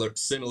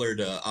similar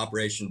to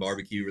Operation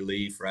Barbecue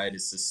Relief, right?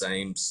 It's the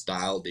same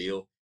style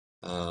deal.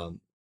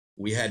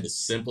 We had to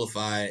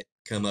simplify it,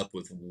 come up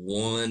with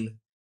one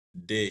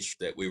dish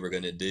that we were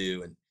going to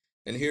do.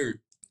 And here,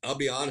 I'll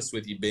be honest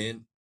with you,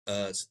 Ben,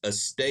 a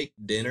steak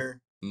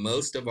dinner,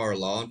 most of our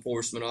law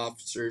enforcement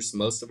officers,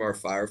 most of our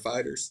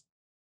firefighters,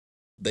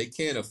 they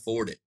can't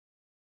afford it.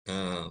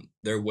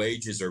 Their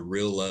wages are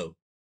real low.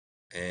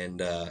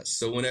 And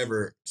so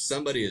whenever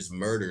somebody is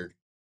murdered,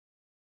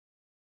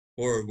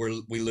 or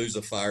we lose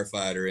a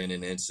firefighter in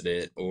an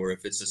incident, or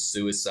if it's a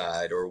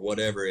suicide or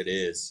whatever it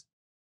is,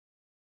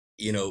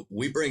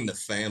 we bring the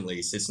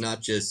families. It's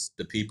not just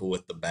the people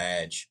with the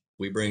badge.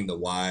 We bring the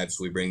wives,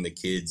 we bring the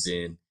kids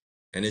in.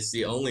 And it's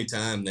the only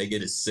time they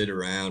get to sit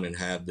around and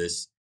have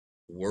this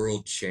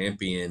world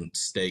champion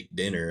steak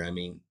dinner. I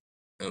mean,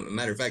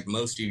 matter of fact,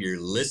 most of your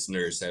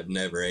listeners have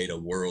never ate a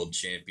world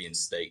champion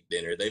steak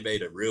dinner. They've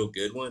ate a real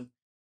good one,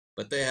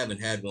 but they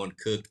haven't had one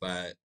cooked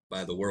by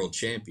the world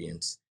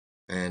champions.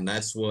 And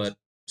that's what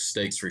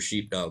Steaks for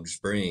Sheepdogs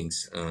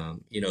brings.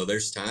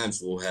 There's times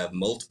we'll have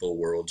multiple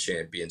world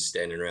champions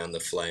standing around the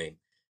flame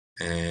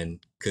and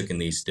cooking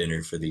these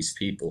dinner for these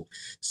people.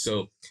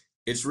 So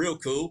it's real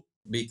cool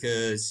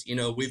because,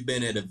 we've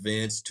been at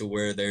events to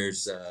where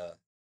there's, a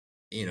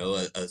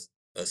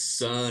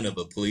son of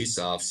a police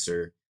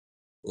officer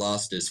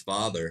lost his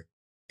father,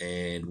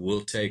 and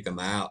we'll take them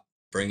out,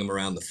 bring them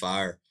around the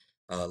fire.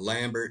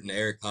 Lambert and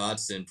Eric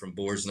Hodson from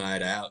Boars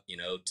Night Out,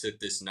 took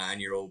this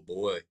 9-year-old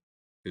boy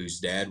whose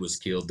dad was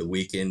killed the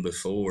weekend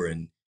before,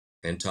 and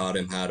taught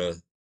him how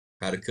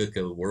to cook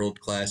a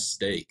world-class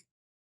steak.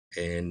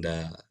 And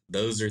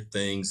those are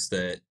things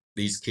that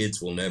these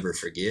kids will never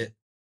forget.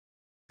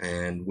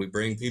 And we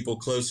bring people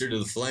closer to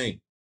the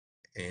flame,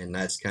 and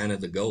that's kind of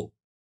the goal.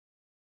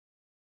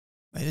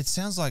 Mate, it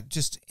sounds like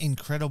just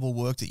incredible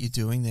work that you're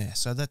doing there.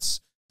 So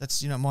that's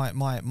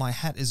my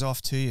hat is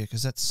off to you,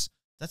 because that's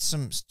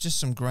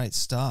some great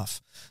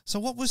stuff. So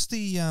what was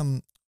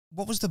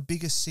the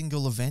biggest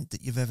single event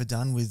that you've ever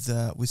done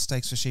with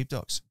Steaks for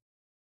Sheepdogs?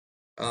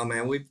 Oh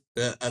man, we've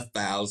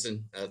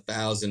 1,000.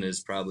 1,000 is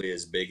probably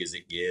as big as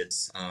it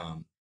gets.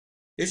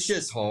 It's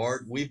just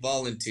hard. We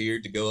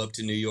volunteered to go up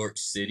to New York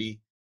City,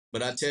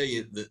 but I tell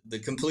you, the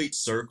complete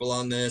circle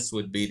on this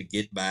would be to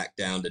get back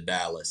down to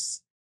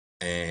Dallas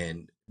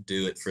and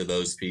do it for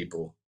those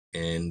people.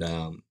 And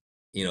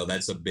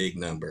that's a big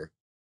number.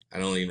 I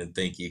don't even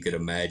think you could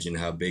imagine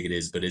how big it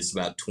is, but it's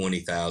about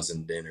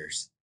 20,000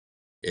 dinners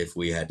if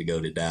we had to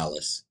go to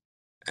Dallas.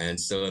 And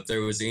so if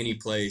there was any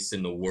place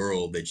in the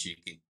world that you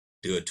could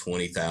do a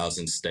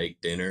 20,000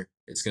 steak dinner,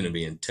 it's going to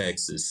be in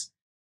Texas,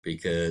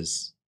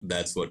 because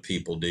that's what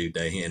people do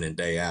day in and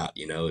day out,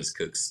 is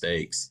cook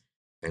steaks.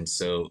 And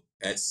so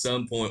at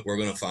some point we're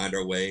going to find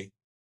our way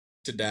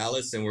to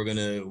Dallas, and we're going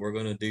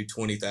to do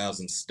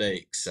 20,000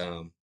 steaks.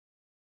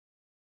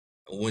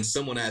 When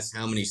someone asks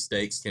how many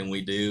steaks can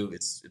we do,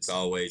 it's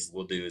always,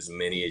 we'll do as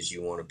many as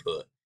you want to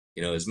put.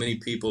 As many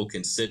people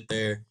can sit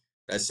there,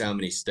 that's how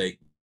many steak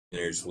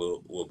dinners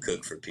we'll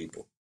cook for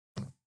people.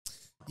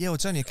 Yeah, well,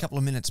 it's only a couple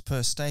of minutes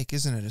per steak,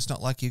 isn't it? It's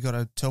not like you got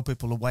to tell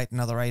people to wait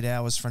another 8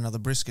 hours for another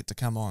brisket to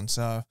come on.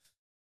 So,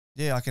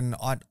 yeah,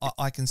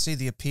 I can see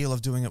the appeal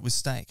of doing it with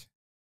steak.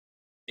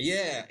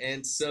 Yeah,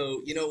 and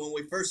so, when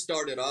we first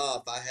started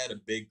off, I had a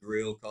big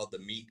grill called the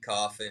Meat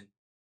Coffin.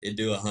 It'd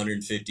do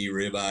 150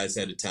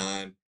 ribeyes at a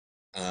time.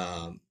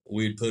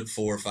 We'd put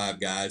 4 or 5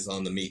 guys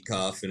on the meat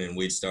coffin, and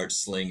we'd start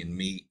slinging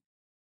meat.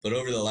 But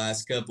over the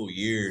last couple of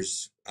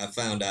years, I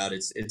found out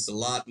it's a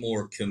lot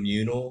more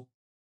communal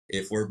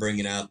if we're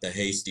bringing out the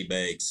Hasty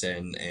Bakes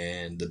and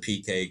the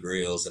PK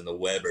grills and the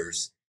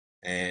Webers,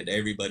 and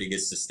everybody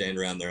gets to stand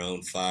around their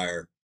own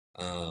fire.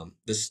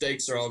 The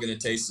steaks are all going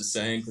to taste the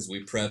same because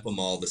we prep them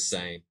all the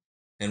same.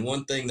 And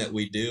one thing that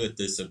we do at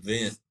this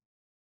event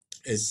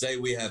is, say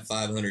we have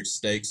 500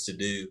 steaks to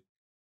do,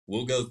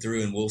 we'll go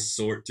through and we'll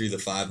sort through the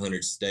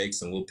 500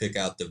 steaks, and we'll pick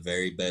out the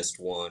very best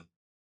one.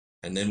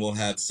 And then we'll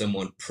have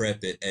someone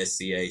prep it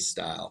SCA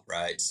style,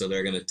 right? So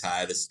they're going to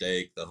tie the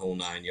steak, the whole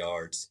 9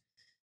 yards.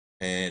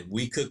 And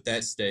we cook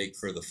that steak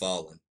for the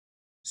fallen.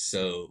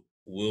 So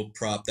we'll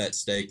prop that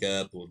steak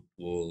up.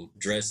 We'll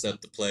dress up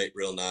the plate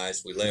real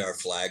nice. We lay our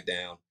flag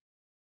down.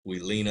 We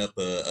lean up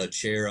a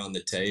chair on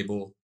the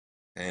table,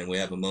 and we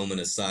have a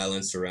moment of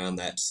silence around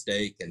that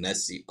steak. And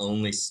that's the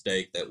only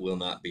steak that will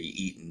not be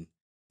eaten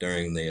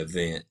during the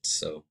event.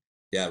 So,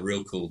 yeah,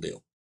 real cool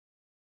deal.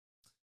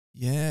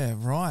 Yeah,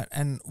 right.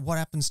 And what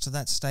happens to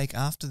that steak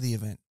after the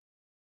event?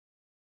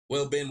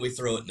 Well, Ben, we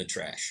throw it in the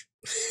trash.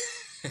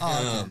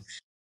 Oh, okay.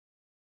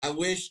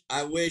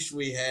 I wish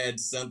we had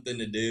something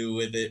to do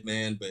with it,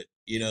 man, but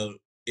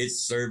it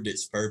served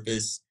its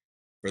purpose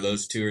for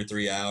those 2 or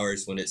 3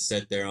 hours when it's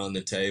set there on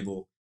the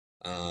table.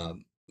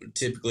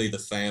 Typically the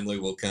family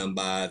will come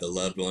by, the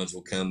loved ones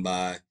will come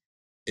by.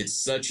 It's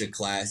such a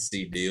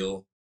classy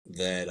deal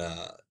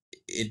that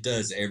it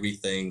does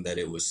everything that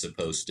it was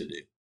supposed to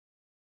do.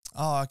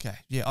 Oh, okay.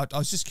 Yeah, I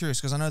was just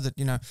curious because I know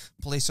that,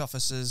 police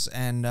officers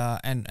and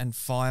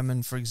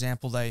firemen, for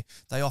example, they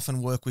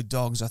often work with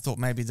dogs. I thought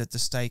maybe that the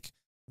steak,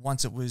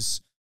 once it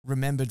was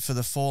remembered for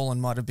the fallen,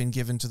 might have been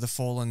given to the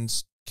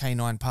fallen's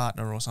canine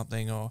partner or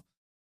something, or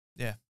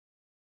yeah.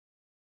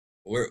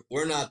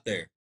 We're not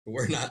there.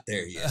 We're not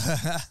there yet.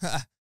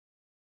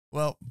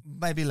 Well,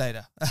 maybe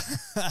later.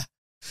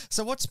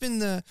 So what's been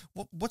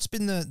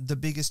the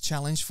biggest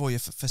challenge for you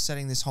for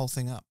setting this whole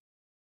thing up?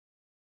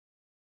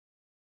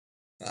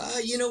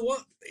 You know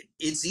what?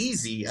 It's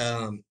easy.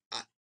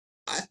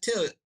 I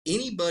tell you,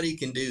 anybody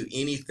can do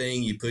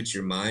anything you put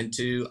your mind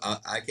to.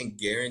 I can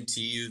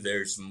guarantee you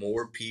there's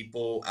more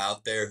people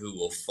out there who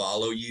will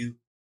follow you.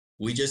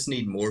 We just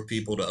need more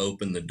people to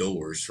open the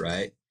doors,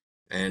 right?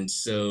 And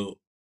so,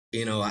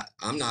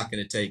 I'm not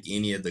going to take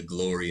any of the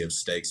glory of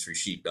Steaks for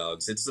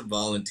Sheepdogs. It's the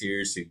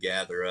volunteers who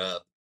gather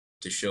up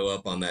to show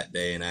up on that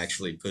day and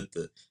actually put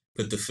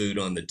the food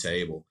on the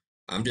table.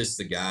 I'm just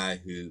the guy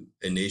who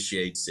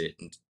initiates it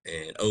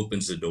and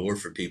opens the door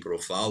for people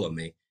to follow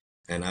me.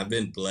 And I've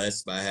been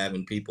blessed by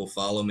having people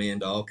follow me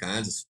into all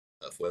kinds of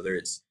stuff, whether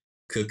it's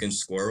cooking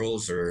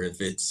squirrels or if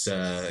it's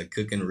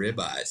cooking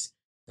ribeyes.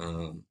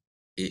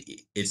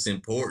 It's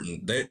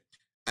important.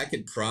 I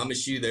can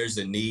promise you there's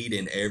a need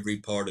in every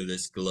part of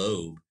this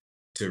globe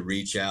to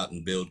reach out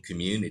and build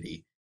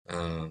community.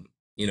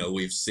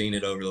 We've seen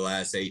it over the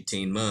last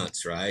 18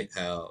 months, right?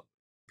 How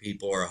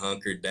people are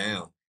hunkered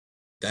down.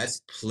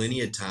 that's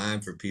plenty of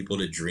time for people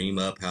to dream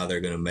up how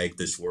they're going to make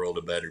this world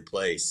a better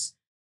place.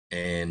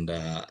 And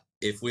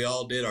if we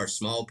all did our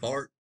small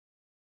part,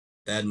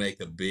 that'd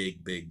make a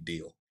big, big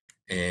deal.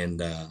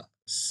 And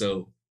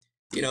so,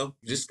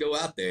 just go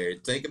out there,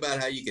 think about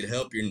how you could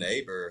help your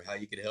neighbor, how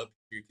you could help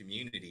your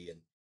community.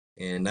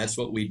 And that's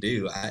what we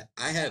do. I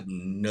have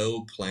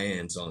no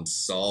plans on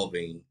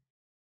solving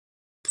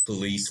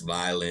police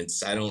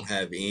violence. I don't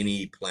have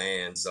any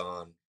plans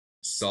on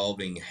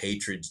solving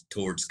hatred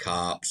towards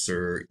cops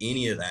or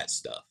any of that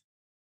stuff.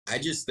 I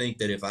just think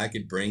that if I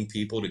could bring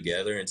people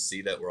together and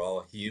see that we're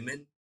all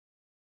human,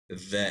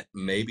 that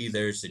maybe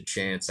there's a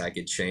chance I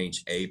could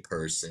change a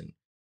person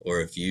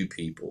or a few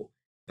people.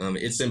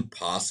 It's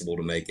impossible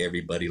to make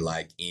everybody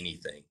like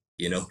anything.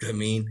 You know what I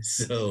mean?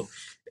 So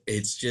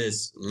it's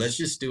just, let's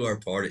just do our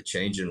part at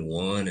changing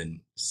one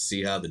and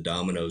see how the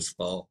dominoes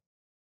fall.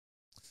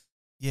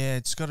 Yeah,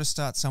 it's got to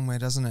start somewhere,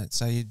 doesn't it?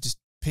 So you just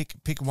pick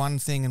one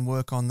thing and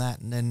work on that,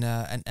 and then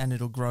and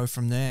it'll grow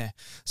from there.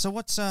 So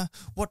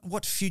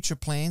what future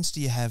plans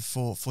do you have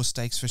for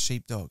Steaks for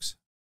Sheepdogs?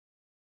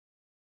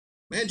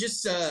 Man,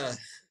 just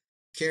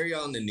carry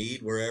on the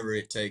need wherever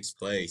it takes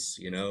place.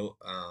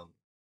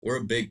 We're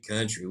a big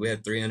country. We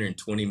have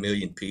 320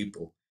 million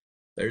people.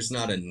 There's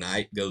not a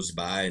night goes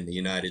by in the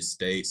United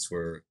States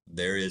where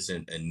there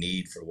isn't a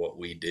need for what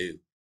we do.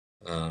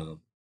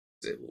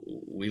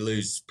 We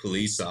lose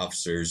police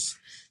officers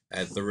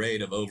at the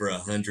rate of over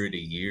 100 a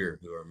year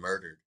who are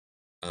murdered.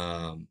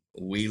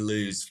 We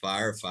lose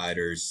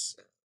firefighters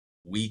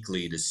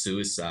weekly to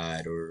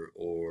suicide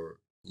or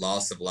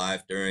loss of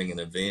life during an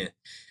event.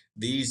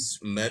 These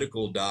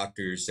medical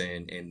doctors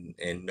and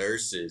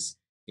nurses,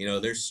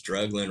 they're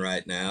struggling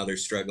right now. They're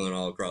struggling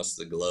all across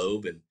the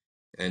globe,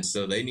 and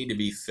so they need to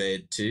be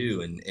fed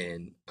too.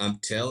 And I'm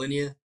telling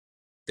you,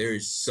 there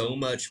is so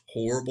much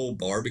horrible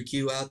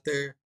barbecue out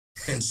there,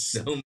 and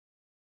so many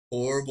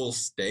horrible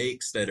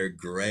steaks that are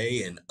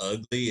gray and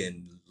ugly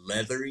and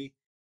leathery,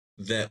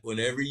 that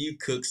whenever you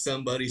cook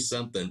somebody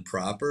something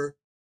proper,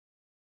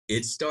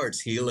 it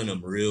starts healing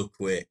them real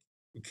quick,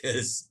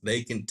 because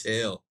they can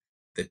tell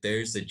that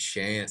there's a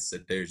chance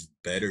that there's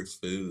better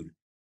food.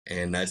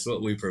 And that's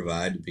what we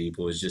provide to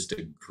people, is just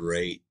a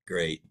great,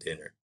 great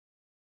dinner.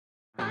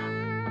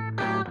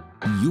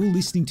 You're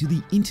listening to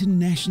the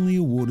internationally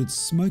awarded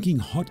Smoking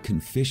Hot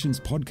Confessions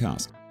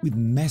podcast with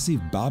massive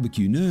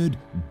barbecue nerd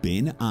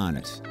Ben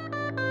Arnott.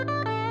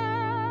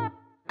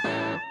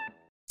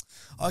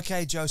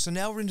 Okay, Joe, so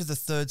now we're into the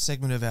third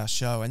segment of our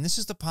show, and this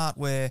is the part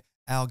where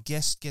our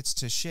guest gets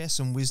to share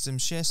some wisdom,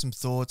 share some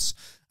thoughts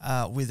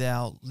with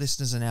our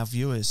listeners and our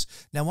viewers.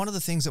 Now, one of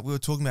the things that we were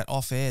talking about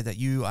off air that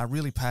you are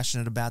really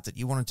passionate about, that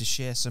you wanted to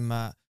share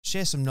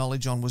some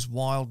knowledge on, was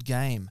wild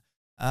game,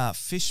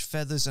 fish,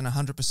 feathers, and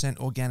 100%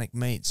 organic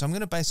meat. So I'm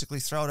going to basically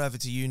throw it over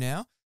to you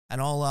now, and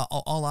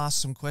I'll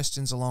ask some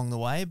questions along the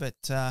way. But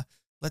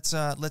let's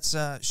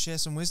share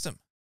some wisdom.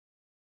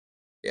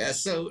 Yeah.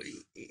 So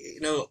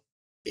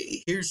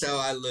here's how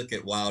I look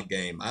at wild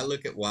game. I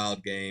look at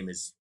wild game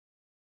as,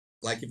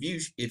 like,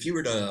 if you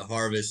were to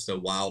harvest a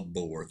wild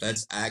boar,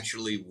 that's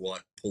actually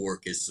what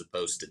pork is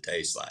supposed to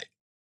taste like.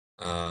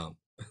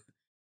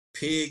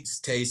 Pigs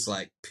taste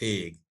like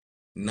pig,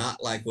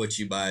 not like what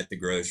you buy at the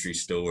grocery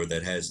store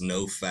that has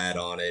no fat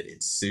on it.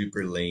 It's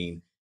super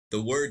lean.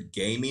 The word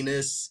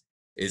gaminess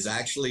is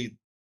actually,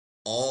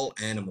 all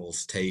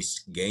animals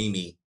taste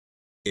gamey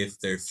if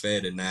they're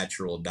fed a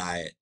natural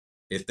diet.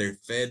 If they're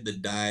fed the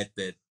diet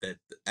that the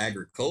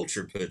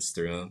agriculture puts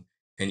through them,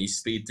 and you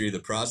speed through the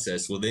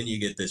process, well, then you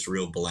get this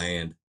real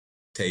bland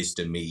taste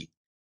of meat.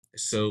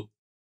 So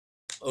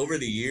over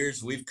the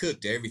years, we've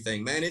cooked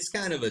everything. Man, it's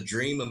kind of a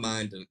dream of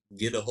mine to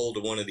get a hold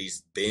of one of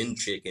these bin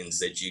chickens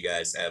that you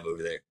guys have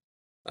over there.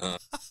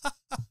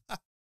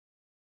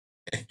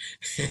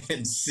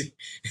 and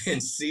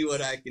see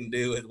what I can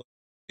do with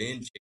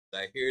bin chickens.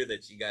 I hear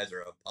that you guys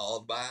are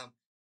appalled by them.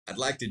 I'd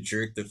like to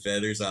jerk the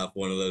feathers off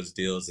one of those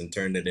deals and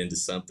turn it into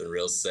something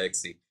real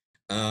sexy.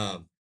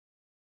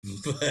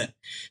 But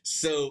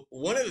so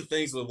one of the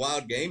things with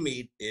wild game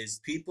meat is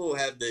people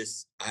have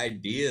this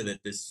idea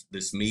that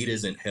this meat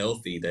isn't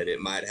healthy, that it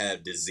might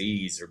have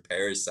disease or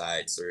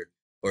parasites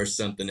or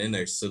something in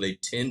there. So they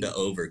tend to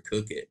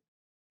overcook it.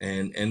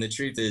 And the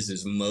truth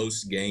is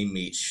most game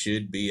meat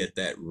should be at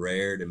that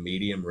rare to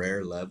medium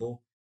rare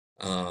level.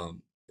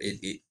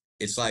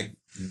 It's like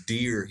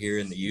deer here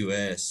in the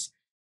US.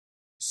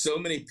 So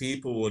many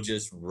people will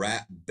just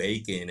wrap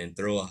bacon and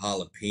throw a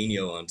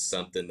jalapeno on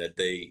something that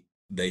they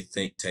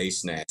think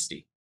tastes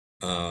nasty.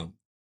 I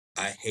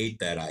hate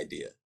that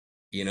idea.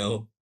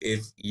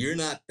 If you're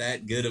not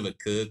that good of a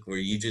cook where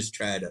you just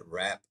try to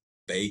wrap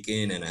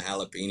bacon and a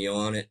jalapeno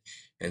on it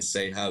and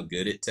say how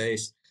good it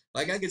tastes,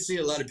 like, I could see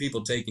a lot of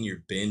people taking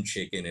your bin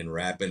chicken and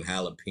wrapping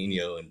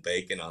jalapeno and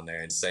bacon on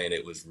there and saying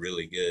it was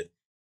really good.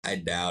 I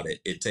doubt it.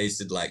 It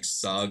tasted like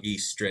soggy,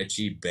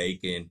 stretchy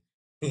bacon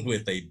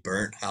with a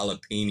burnt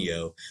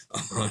jalapeno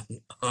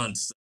on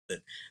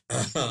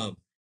something.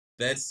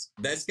 That's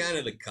kind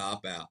of the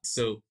cop out.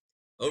 So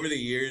over the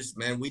years,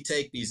 man, we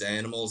take these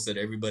animals that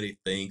everybody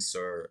thinks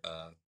are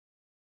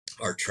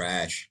are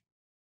trash,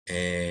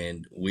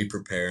 and we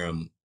prepare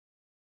them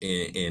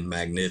in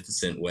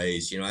magnificent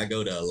ways. I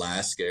go to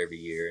Alaska every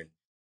year,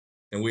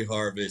 and we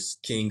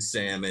harvest king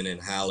salmon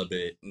and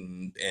halibut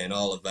and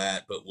all of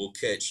that, but we'll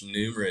catch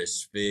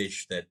numerous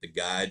fish that the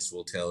guides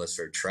will tell us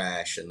are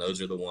trash, and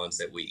those are the ones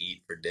that we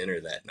eat for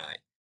dinner that night.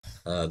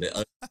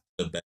 The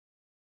best.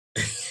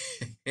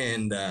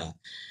 And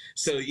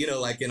so,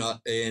 like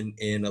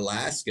in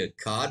Alaska,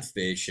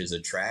 codfish is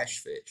a trash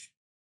fish,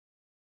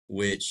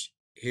 which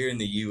here in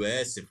the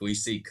U.S., if we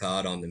see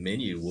cod on the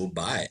menu, we'll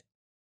buy it.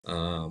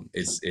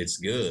 It's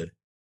good.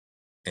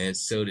 And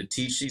so to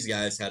teach these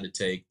guys how to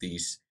take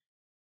these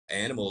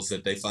animals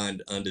that they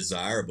find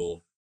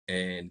undesirable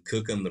and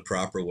cook them the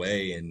proper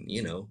way and,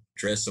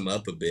 dress them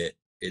up a bit,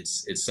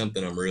 it's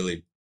something I'm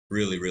really,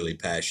 really, really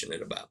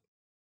passionate about.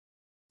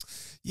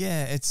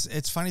 Yeah,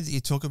 it's funny that you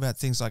talk about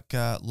things like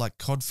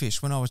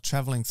codfish. When I was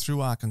traveling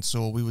through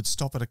Arkansas, we would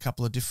stop at a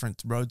couple of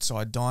different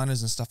roadside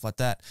diners and stuff like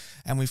that,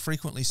 and we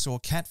frequently saw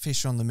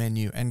catfish on the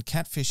menu. And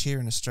catfish here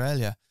in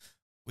Australia,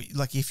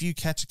 if you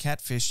catch a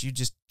catfish, you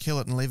just kill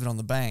it and leave it on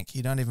the bank.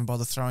 You don't even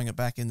bother throwing it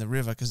back in the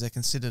river because they're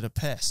considered a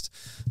pest.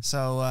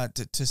 So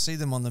to see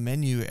them on the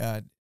menu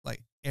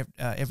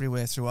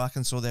everywhere through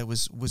Arkansas there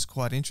was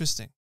quite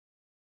interesting.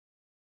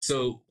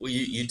 So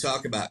you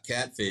talk about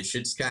catfish.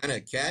 It's kind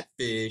of,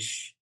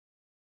 catfish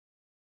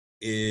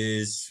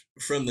is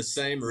from the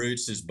same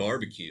roots as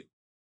barbecue.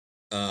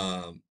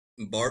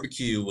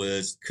 Barbecue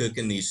was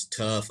cooking these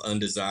tough,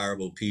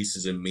 undesirable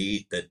pieces of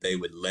meat that they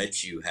would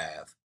let you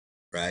have,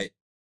 right?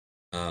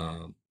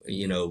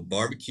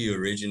 Barbecue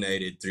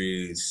originated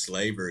through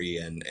slavery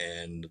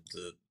and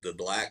the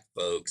black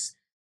folks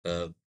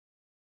of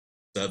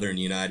southern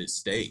United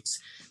States.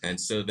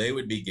 And so they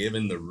would be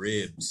given the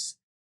ribs,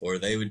 or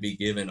they would be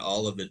given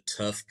all of the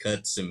tough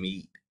cuts of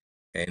meat.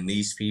 And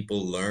these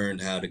people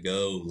learned how to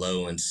go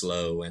low and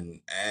slow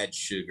and add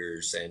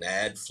sugars and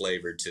add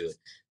flavor to it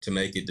to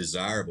make it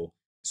desirable.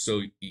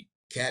 So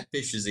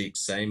catfish is the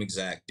same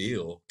exact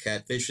deal.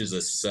 Catfish is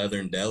a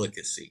southern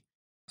delicacy.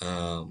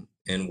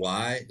 And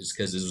why? It's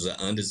because it was an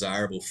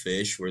undesirable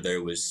fish where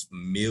there was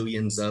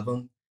millions of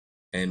them,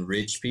 and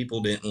rich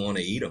people didn't want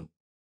to eat them.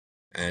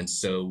 And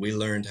so we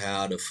learned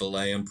how to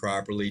fillet them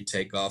properly,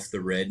 take off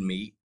the red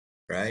meat,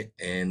 right?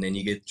 And then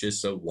you get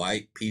just a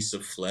white piece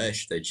of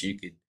flesh that you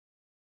could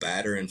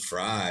batter and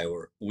fry.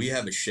 Or we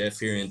have a chef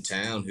here in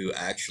town who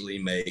actually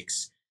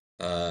makes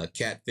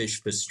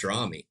catfish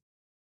pastrami.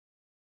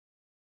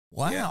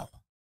 Wow.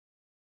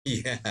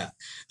 Yeah.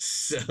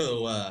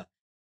 So,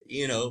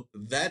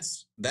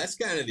 that's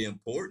kind of the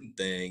important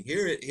thing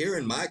here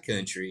in my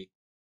country.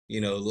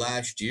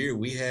 Last year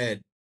we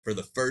had, for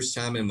the first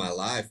time in my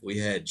life, we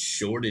had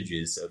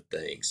shortages of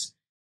things.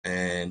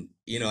 And,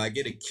 I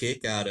get a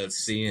kick out of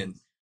seeing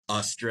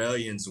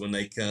Australians when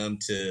they come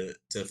to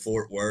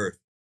Fort Worth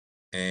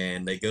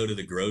and they go to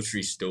the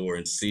grocery store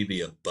and see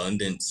the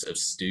abundance of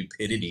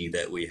stupidity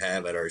that we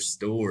have at our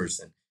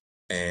stores.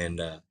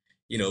 And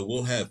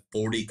we'll have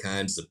 40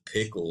 kinds of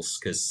pickles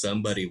because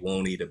somebody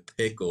won't eat a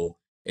pickle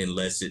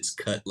unless it's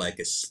cut like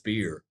a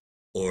spear,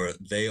 or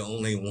they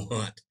only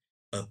want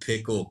a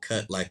pickle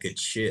cut like a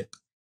chip.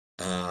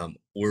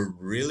 We're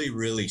really,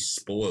 really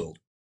spoiled.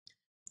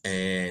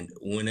 And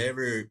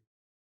whenever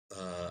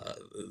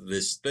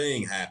this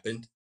thing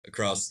happened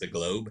across the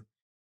globe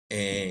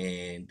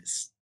and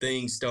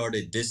things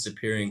started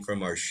disappearing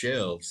from our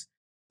shelves,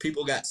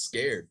 people got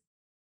scared,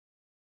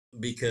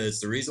 because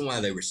the reason why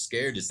they were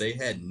scared is they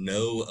had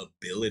no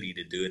ability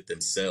to do it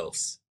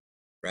themselves,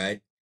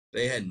 right?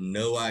 They had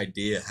no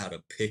idea how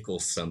to pickle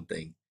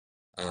something.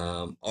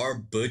 Our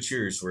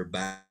butchers were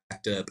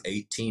backed up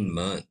 18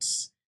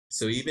 months.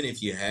 So even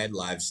if you had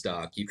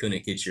livestock, you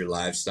couldn't get your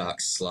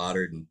livestock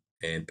slaughtered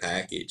and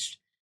packaged.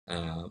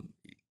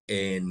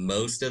 And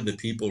most of the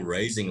people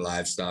raising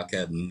livestock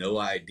have no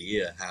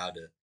idea how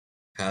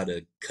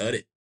to cut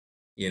it.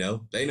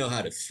 They know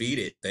how to feed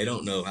it. They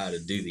don't know how to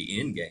do the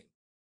end game.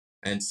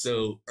 And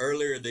so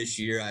earlier this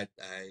year, I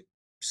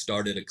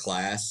started a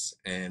class,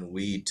 and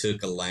we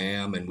took a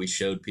lamb and we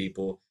showed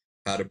people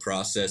how to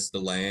process the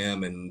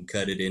lamb and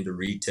cut it into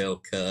retail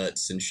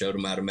cuts, and showed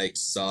them how to make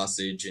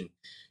sausage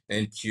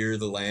and cure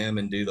the lamb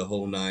and do the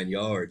whole 9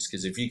 yards.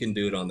 Because if you can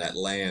do it on that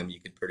lamb, you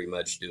could pretty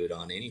much do it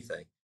on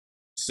anything.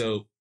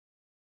 So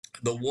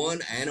the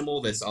one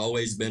animal that's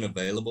always been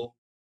available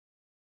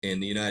in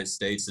the United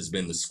States has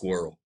been the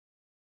squirrel.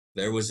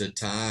 There was a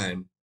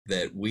time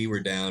that we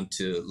were down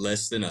to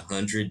less than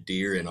 100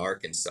 deer in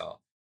Arkansas.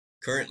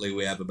 Currently,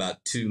 we have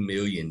about 2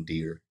 million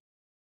deer.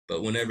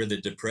 But whenever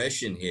the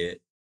Depression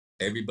hit,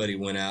 everybody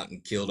went out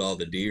and killed all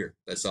the deer.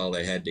 That's all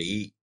they had to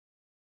eat.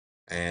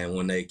 And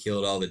when they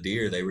killed all the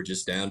deer, they were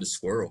just down to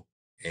squirrel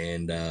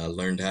and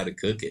learned how to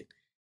cook it.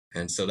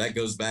 And so that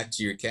goes back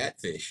to your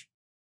catfish.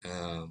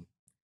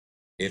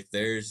 If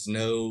there's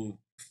no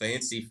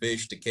fancy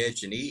fish to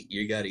catch and eat,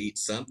 you got to eat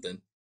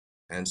something.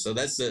 And so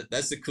that's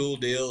the cool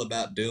deal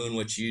about doing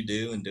what you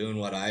do and doing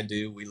what I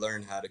do. We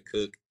learn how to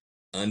cook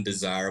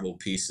undesirable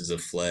pieces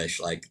of flesh,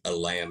 like a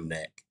lamb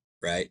neck,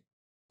 right?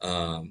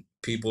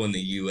 people in the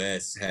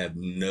US have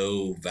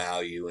no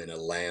value in a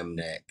lamb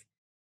neck.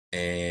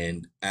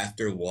 And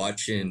after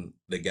watching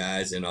the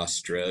guys in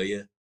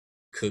Australia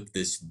cook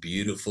this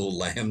beautiful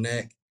lamb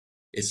neck,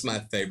 it's my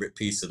favorite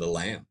piece of the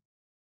lamb.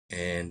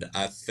 And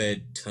I've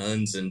fed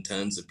tons and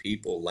tons of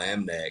people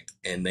lamb neck,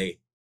 and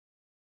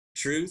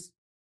truth,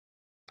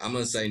 I'm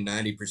going to say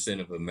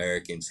 90% of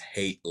Americans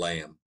hate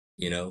lamb.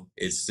 You know,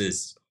 it's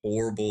this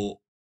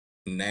horrible,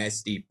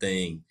 nasty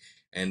thing.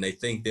 And they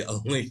think the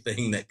only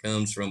thing that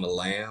comes from a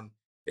lamb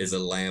is a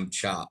lamb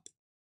chop.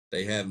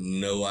 They have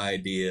no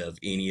idea of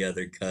any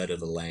other cut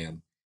of the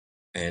lamb.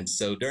 And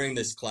so during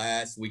this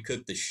class, we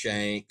cooked the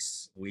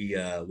shanks. We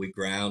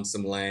ground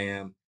some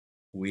lamb.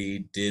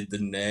 We did the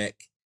neck.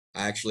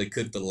 I actually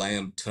cooked the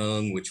lamb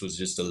tongue, which was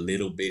just a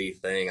little bitty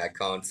thing I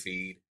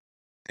confit.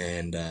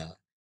 And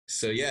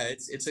so yeah,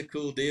 it's a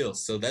cool deal.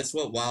 So that's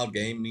what wild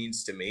game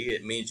means to me.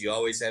 It means you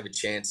always have a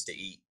chance to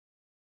eat.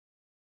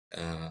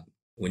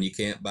 When you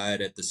can't buy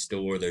it at the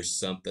store, there's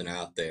something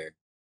out there.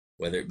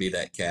 Whether it be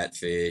that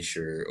catfish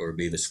or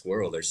be the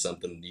squirrel, there's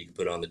something you can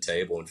put on the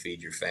table and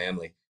feed your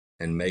family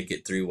and make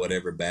it through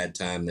whatever bad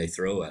time they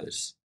throw at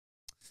us.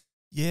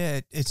 Yeah,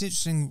 it's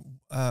interesting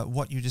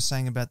what you're just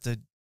saying about the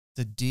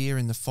deer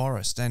in the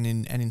forest and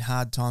in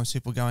hard times,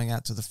 people going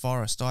out to the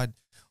forest.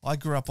 I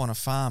grew up on a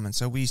farm, and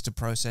so we used to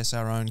process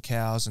our own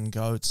cows and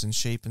goats and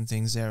sheep and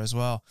things there as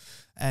well.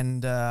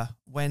 And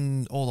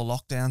when all the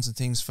lockdowns and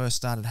things first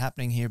started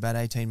happening here about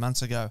 18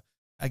 months ago,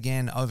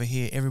 again, over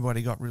here,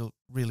 everybody got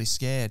really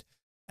scared.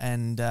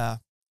 And I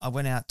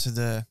went out to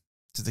the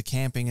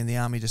camping and the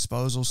army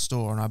disposal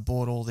store, and I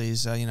bought all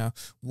these,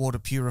 water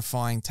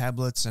purifying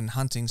tablets and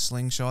hunting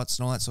slingshots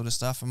and all that sort of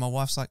stuff. And my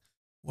wife's like,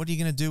 "What are you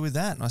going to do with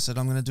that?" And I said,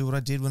 "I'm going to do what I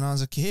did when I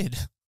was a kid."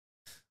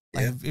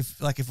 Yeah.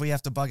 If we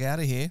have to bug out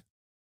of here,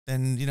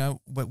 then,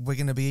 we're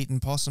going to be eating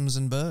possums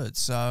and birds.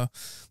 So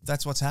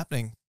that's what's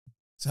happening.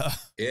 So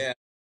yeah.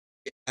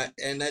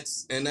 And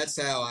that's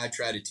how I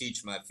try to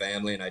teach my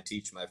family and I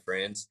teach my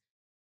friends.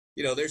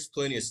 There's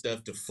plenty of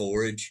stuff to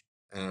forage.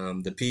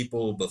 The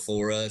people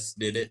before us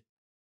did it,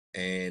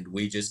 and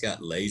we just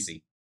got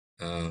lazy.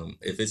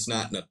 If it's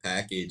not in a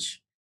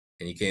package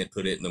and you can't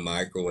put it in the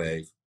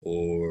microwave,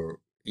 or,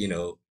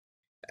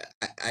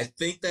 I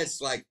think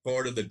that's like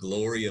part of the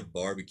glory of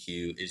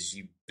barbecue is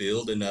you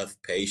build enough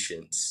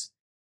patience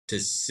to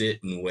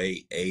sit and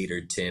wait 8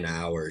 or 10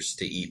 hours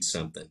to eat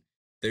something.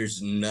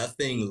 There's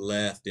nothing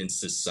left in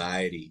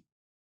society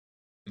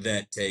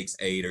that takes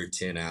 8 or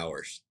 10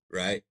 hours,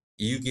 right?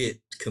 You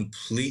get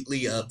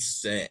completely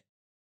upset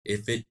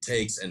if it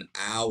takes an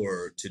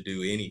hour to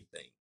do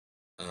anything.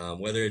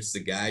 Whether it's the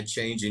guy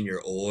changing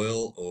your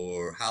oil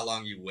or how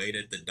long you wait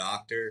at the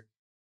doctor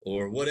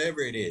or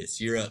whatever it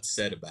is, you're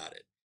upset about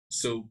it.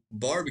 So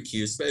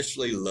barbecue,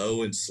 especially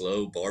low and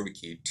slow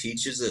barbecue,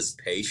 teaches us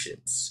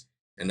patience.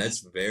 And that's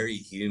very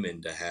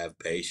human to have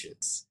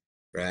patience,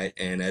 right?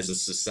 And as a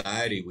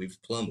society,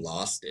 we've plumb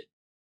lost it.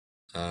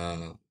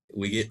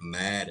 We get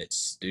mad at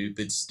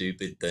stupid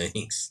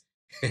things.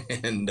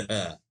 And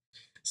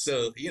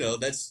so,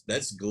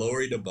 that's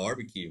glory to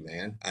barbecue,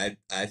 man.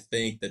 I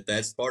think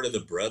that's part of the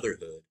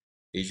brotherhood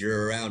is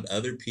you're around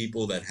other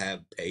people that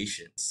have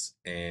patience,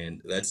 and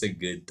that's a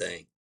good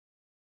thing.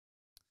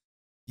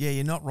 yeah,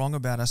 you're not wrong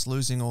about us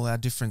losing all our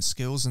different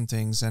skills and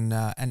things, and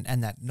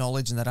that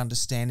knowledge and that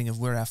understanding of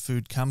where our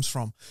food comes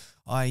from.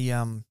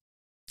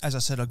 As I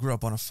said, I grew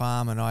up on a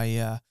farm, and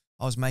I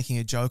was making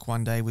a joke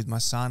one day with my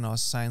son. I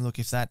was saying, look,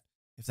 if that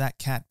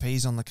cat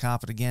pees on the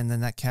carpet again,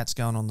 then that cat's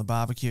going on the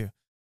barbecue.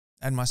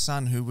 And my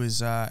son, who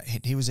was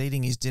he was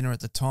eating his dinner at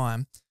the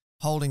time,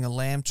 holding a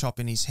lamb chop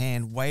in his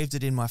hand, waved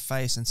it in my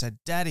face and said,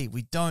 "Daddy,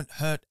 we don't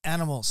hurt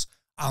animals."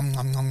 And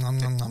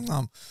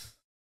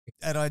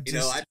I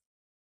just,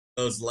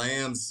 Those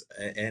lambs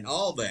and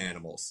all the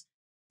animals,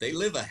 they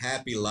live a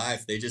happy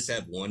life. They just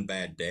have one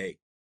bad day.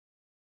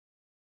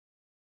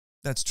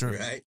 that's true,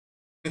 Right?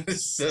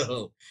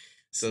 So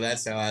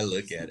that's how I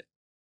look at it.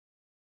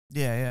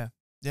 Yeah.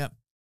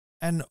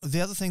 And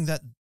the other thing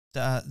that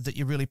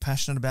you're really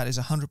passionate about is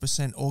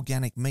 100%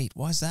 organic meat.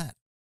 Why is that?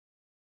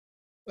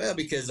 Well,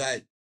 because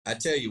I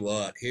tell you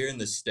what, here in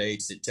the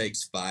States, it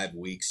takes 5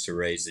 weeks to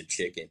raise a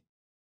chicken,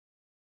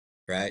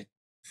 right?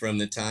 From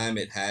the time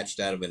it hatched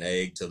out of an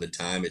egg till the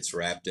time it's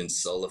wrapped in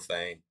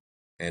cellophane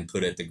and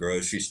put at the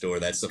grocery store,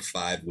 that's a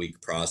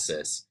 5-week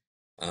process.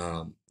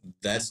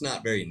 That's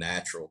not very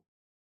natural.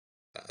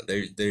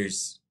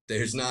 There's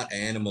not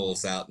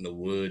animals out in the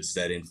woods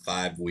that in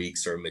 5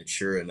 weeks are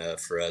mature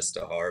enough for us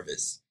to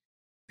harvest.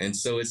 And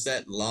so it's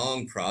that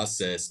long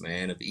process,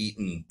 man, of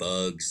eating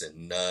bugs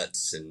and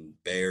nuts and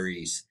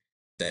berries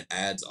that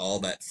adds all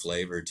that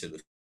flavor to the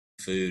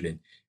food.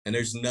 And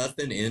there's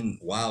nothing in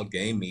wild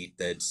game meat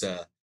that's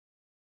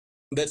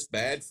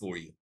bad for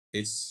you.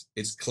 It's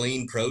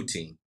clean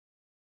protein.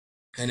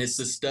 And it's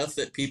the stuff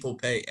that people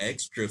pay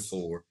extra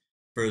for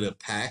the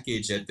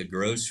package at the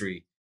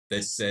grocery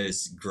that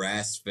says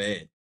grass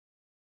fed.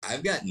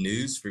 I've got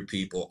news for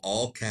people.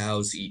 All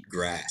cows eat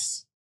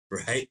grass,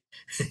 right?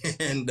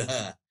 And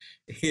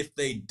if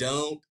they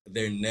don't,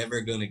 they're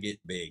never going to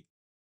get big.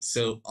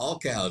 So all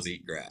cows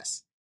eat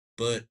grass,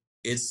 but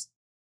it's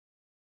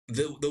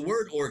the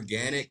word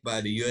organic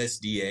by the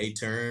USDA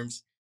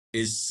terms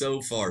is so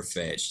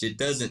far-fetched. It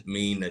doesn't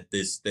mean that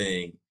this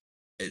thing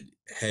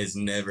has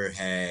never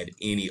had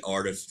any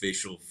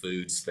artificial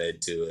foods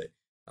fed to it.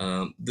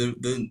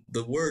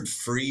 The word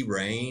free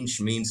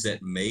range means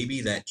that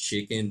maybe that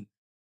chicken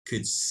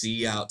could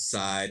see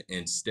outside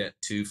and step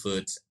 2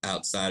 foot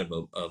outside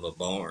of a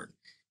barn.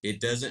 It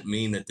doesn't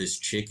mean that this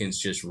chicken's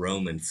just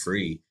roaming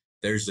free.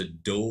 There's a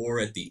door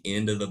at the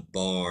end of the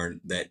barn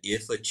that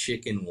if a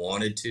chicken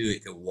wanted to,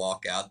 it could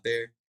walk out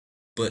there,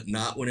 but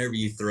not whenever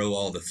you throw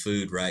all the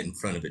food right in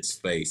front of its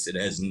face. It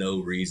has no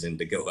reason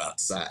to go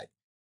outside.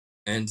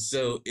 And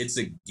so it's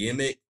a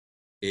gimmick.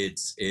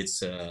 It's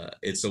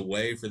a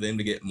way for them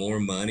to get more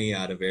money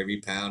out of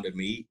every pound of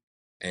meat,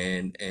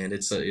 and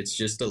it's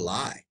just a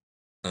lie.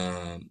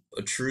 A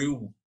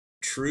true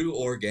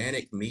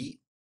organic meat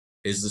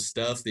is the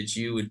stuff that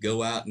you would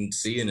go out and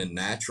see in a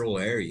natural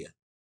area,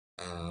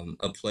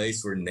 a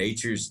place where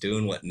nature's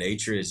doing what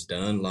nature has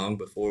done long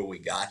before we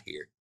got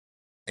here.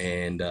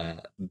 And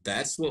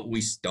that's what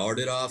we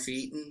started off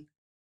eating.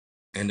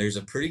 And there's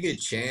a pretty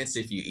good chance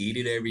if you eat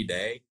it every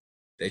day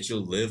that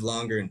you'll live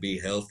longer and be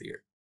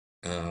healthier.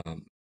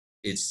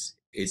 It's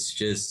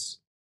just,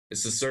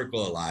 it's a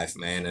circle of life,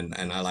 man.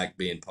 And I like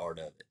being part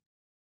of it.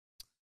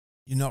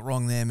 You're not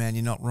wrong there, man.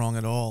 You're not wrong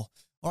at all.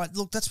 All right,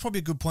 look, that's probably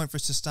a good point for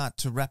us to start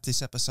to wrap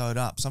this episode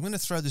up. So I'm going to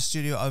throw the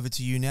studio over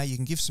to you now. You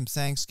can give some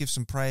thanks, give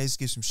some praise,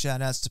 give some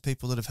shout outs to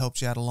people that have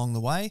helped you out along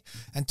the way,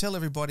 and tell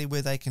everybody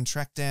where they can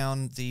track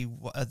down the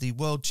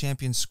World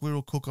Champion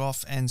Squirrel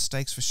Cook-Off and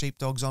Steaks for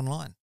Sheepdogs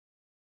online.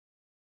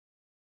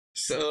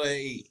 So,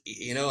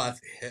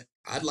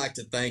 I'd like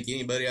to thank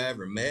anybody I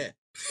ever met.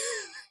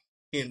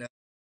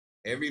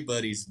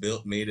 Everybody's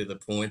built me to the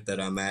point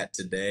that I'm at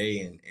today,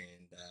 and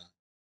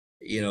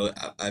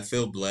I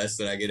feel blessed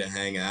that I get to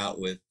hang out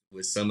with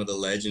some of the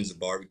legends of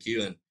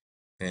barbecue,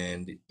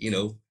 and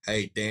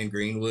hey, Dan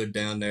Greenwood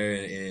down there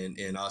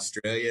in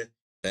Australia,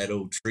 that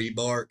old tree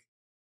bark,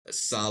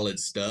 solid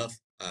stuff.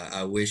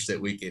 I wish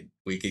that we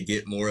could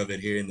get more of it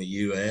here in the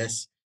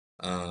U.S.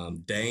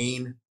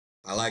 Dane,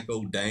 I like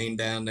old Dane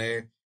down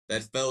there.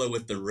 That fella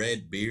with the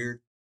red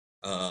beard.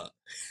 I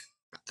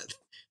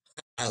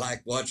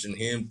like watching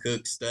him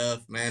cook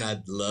stuff. Man,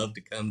 I'd love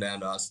to come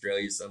down to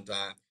Australia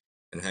sometime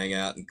and hang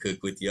out and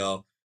cook with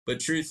y'all. But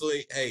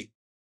truthfully, hey,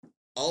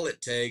 all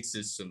it takes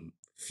is some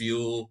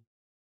fuel,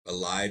 a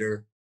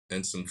lighter,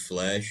 and some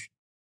flesh,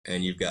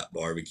 and you've got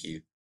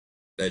barbecue.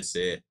 That's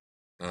it.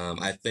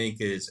 I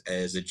think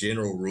as a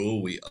general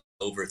rule, we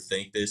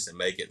overthink this and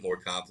make it more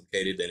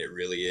complicated than it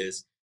really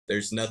is.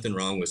 There's nothing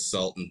wrong with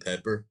salt and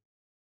pepper.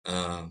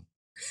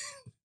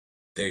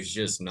 There's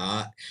just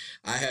not.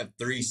 I have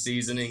 3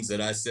 seasonings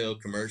that I sell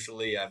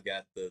commercially. I've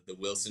got the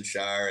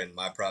Wilsonshire, and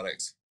my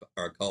products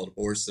are called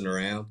Horsing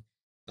Around.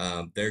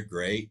 They're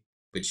great,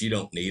 but you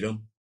don't need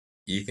them.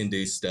 You can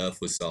do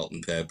stuff with salt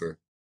and pepper.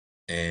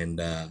 And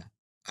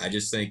I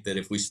just think that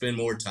if we spend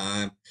more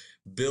time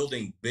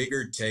building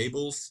bigger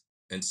tables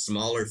and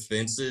smaller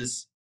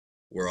fences,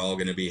 we're all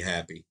going to be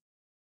happy.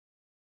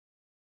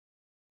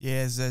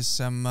 Yeah, there's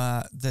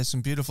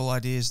some beautiful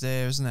ideas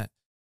there, isn't it?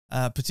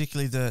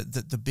 Particularly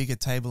the bigger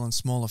table and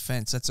smaller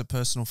fence. That's a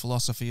personal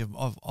philosophy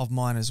of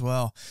mine as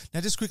well.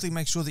 Now, just quickly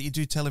make sure that you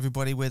do tell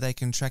everybody where they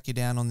can track you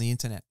down on the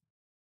internet.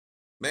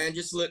 Man,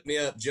 just look me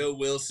up, Joe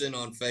Wilson,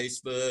 on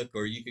Facebook,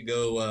 or you could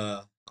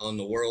go on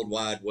the World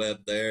Wide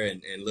Web there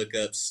and look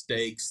up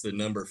Steaks, the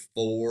number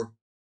 4,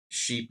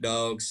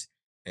 Sheepdogs,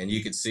 and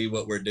you can see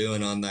what we're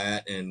doing on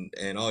that.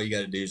 And all you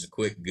got to do is a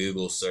quick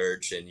Google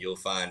search, and you'll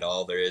find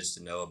all there is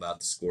to know about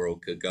the Squirrel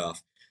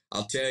Cook-Off.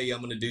 I'll tell you,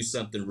 I'm going to do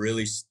something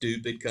really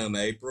stupid come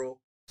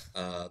April.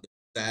 The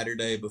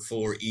Saturday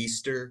before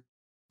Easter,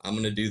 I'm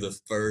going to do the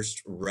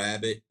first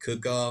rabbit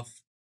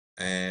cook-off,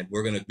 and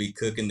we're going to be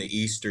cooking the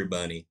Easter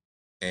bunny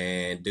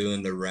and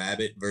doing the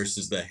rabbit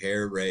versus the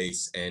hare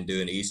race and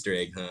doing Easter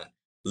egg hunt.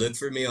 Look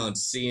for me on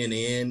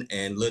CNN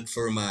and look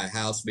for my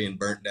house being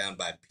burnt down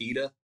by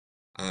PETA.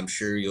 I'm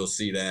sure you'll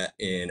see that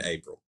in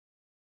April.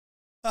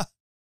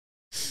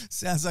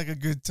 Sounds like a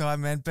good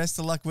time, man. Best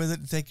of luck with it,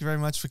 and thank you very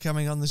much for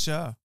coming on the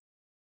show.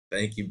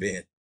 Thank you,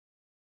 Ben.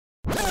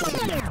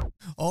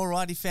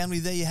 Alrighty, family,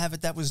 there you have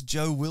it. That was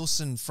Joe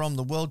Wilson from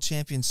the World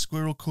Champion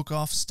Squirrel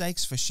Cook-Off,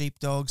 Steaks for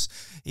Sheepdogs.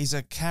 He's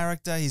a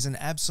character. He's an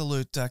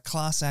absolute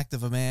class act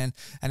of a man,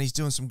 and he's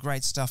doing some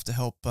great stuff to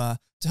help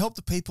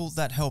the people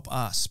that help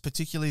us,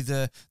 particularly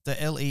the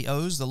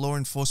LEOs, the law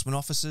enforcement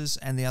officers,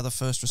 and the other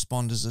first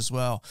responders as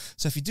well.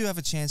 So if you do have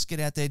a chance, get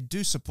out there,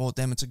 do support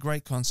them. It's a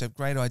great concept,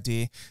 great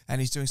idea,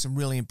 and he's doing some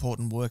really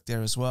important work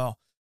there as well.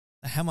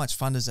 How much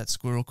fun does that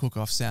Squirrel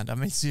Cook-Off sound? I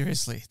mean,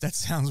 seriously, that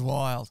sounds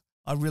wild.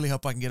 I really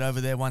hope I can get over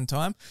there one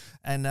time.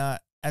 And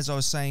as I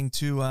was saying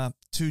to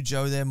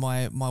Joe there,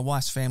 my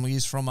wife's family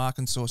is from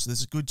Arkansas, so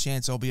there's a good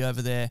chance I'll be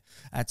over there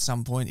at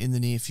some point in the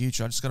near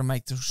future. I just got to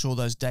make sure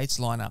those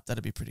dates line up.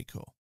 That'd be pretty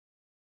cool.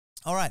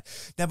 All right.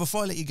 Now,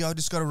 before I let you go,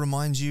 just got to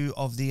remind you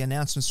of the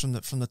announcements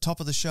from the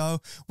top of the show.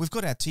 We've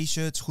got our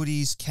T-shirts,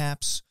 hoodies,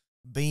 caps,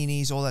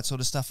 beanies, all that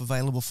sort of stuff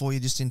available for you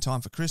just in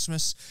time for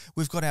Christmas.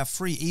 We've got our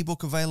free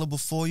ebook available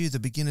for you, The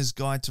Beginner's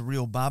Guide to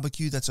Real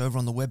Barbecue. That's over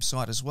on the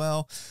website as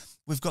well.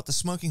 We've got the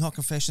Smoking Hot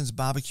Confessions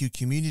barbecue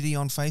community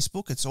on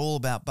Facebook. It's all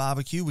about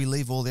barbecue. We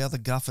leave all the other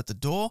guff at the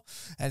door,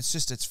 and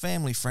it's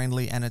family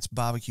friendly and it's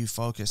barbecue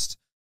focused.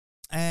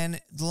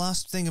 And the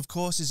last thing, of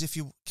course, is if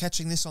you're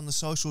catching this on the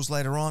socials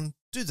later on,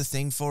 do the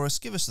thing for us.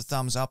 Give us the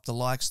thumbs up, the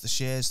likes, the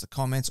shares, the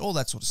comments, all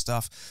that sort of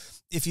stuff.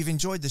 If you've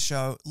enjoyed the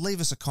show,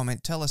 leave us a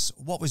comment. Tell us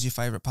what was your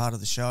favorite part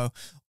of the show.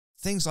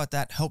 Things like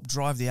that help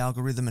drive the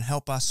algorithm and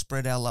help us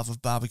spread our love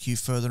of barbecue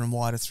further and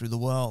wider through the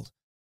world.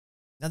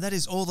 Now, that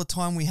is all the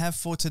time we have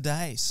for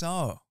today.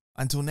 So,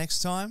 until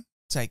next time,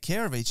 take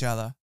care of each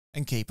other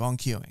and keep on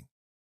queuing.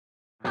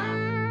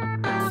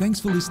 Thanks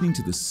for listening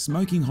to the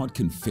Smoking Hot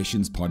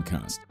Confessions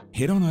podcast.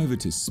 Head on over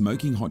to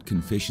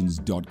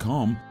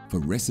smokinghotconfessions.com for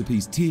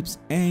recipes, tips,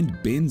 and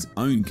Ben's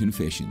own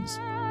confessions.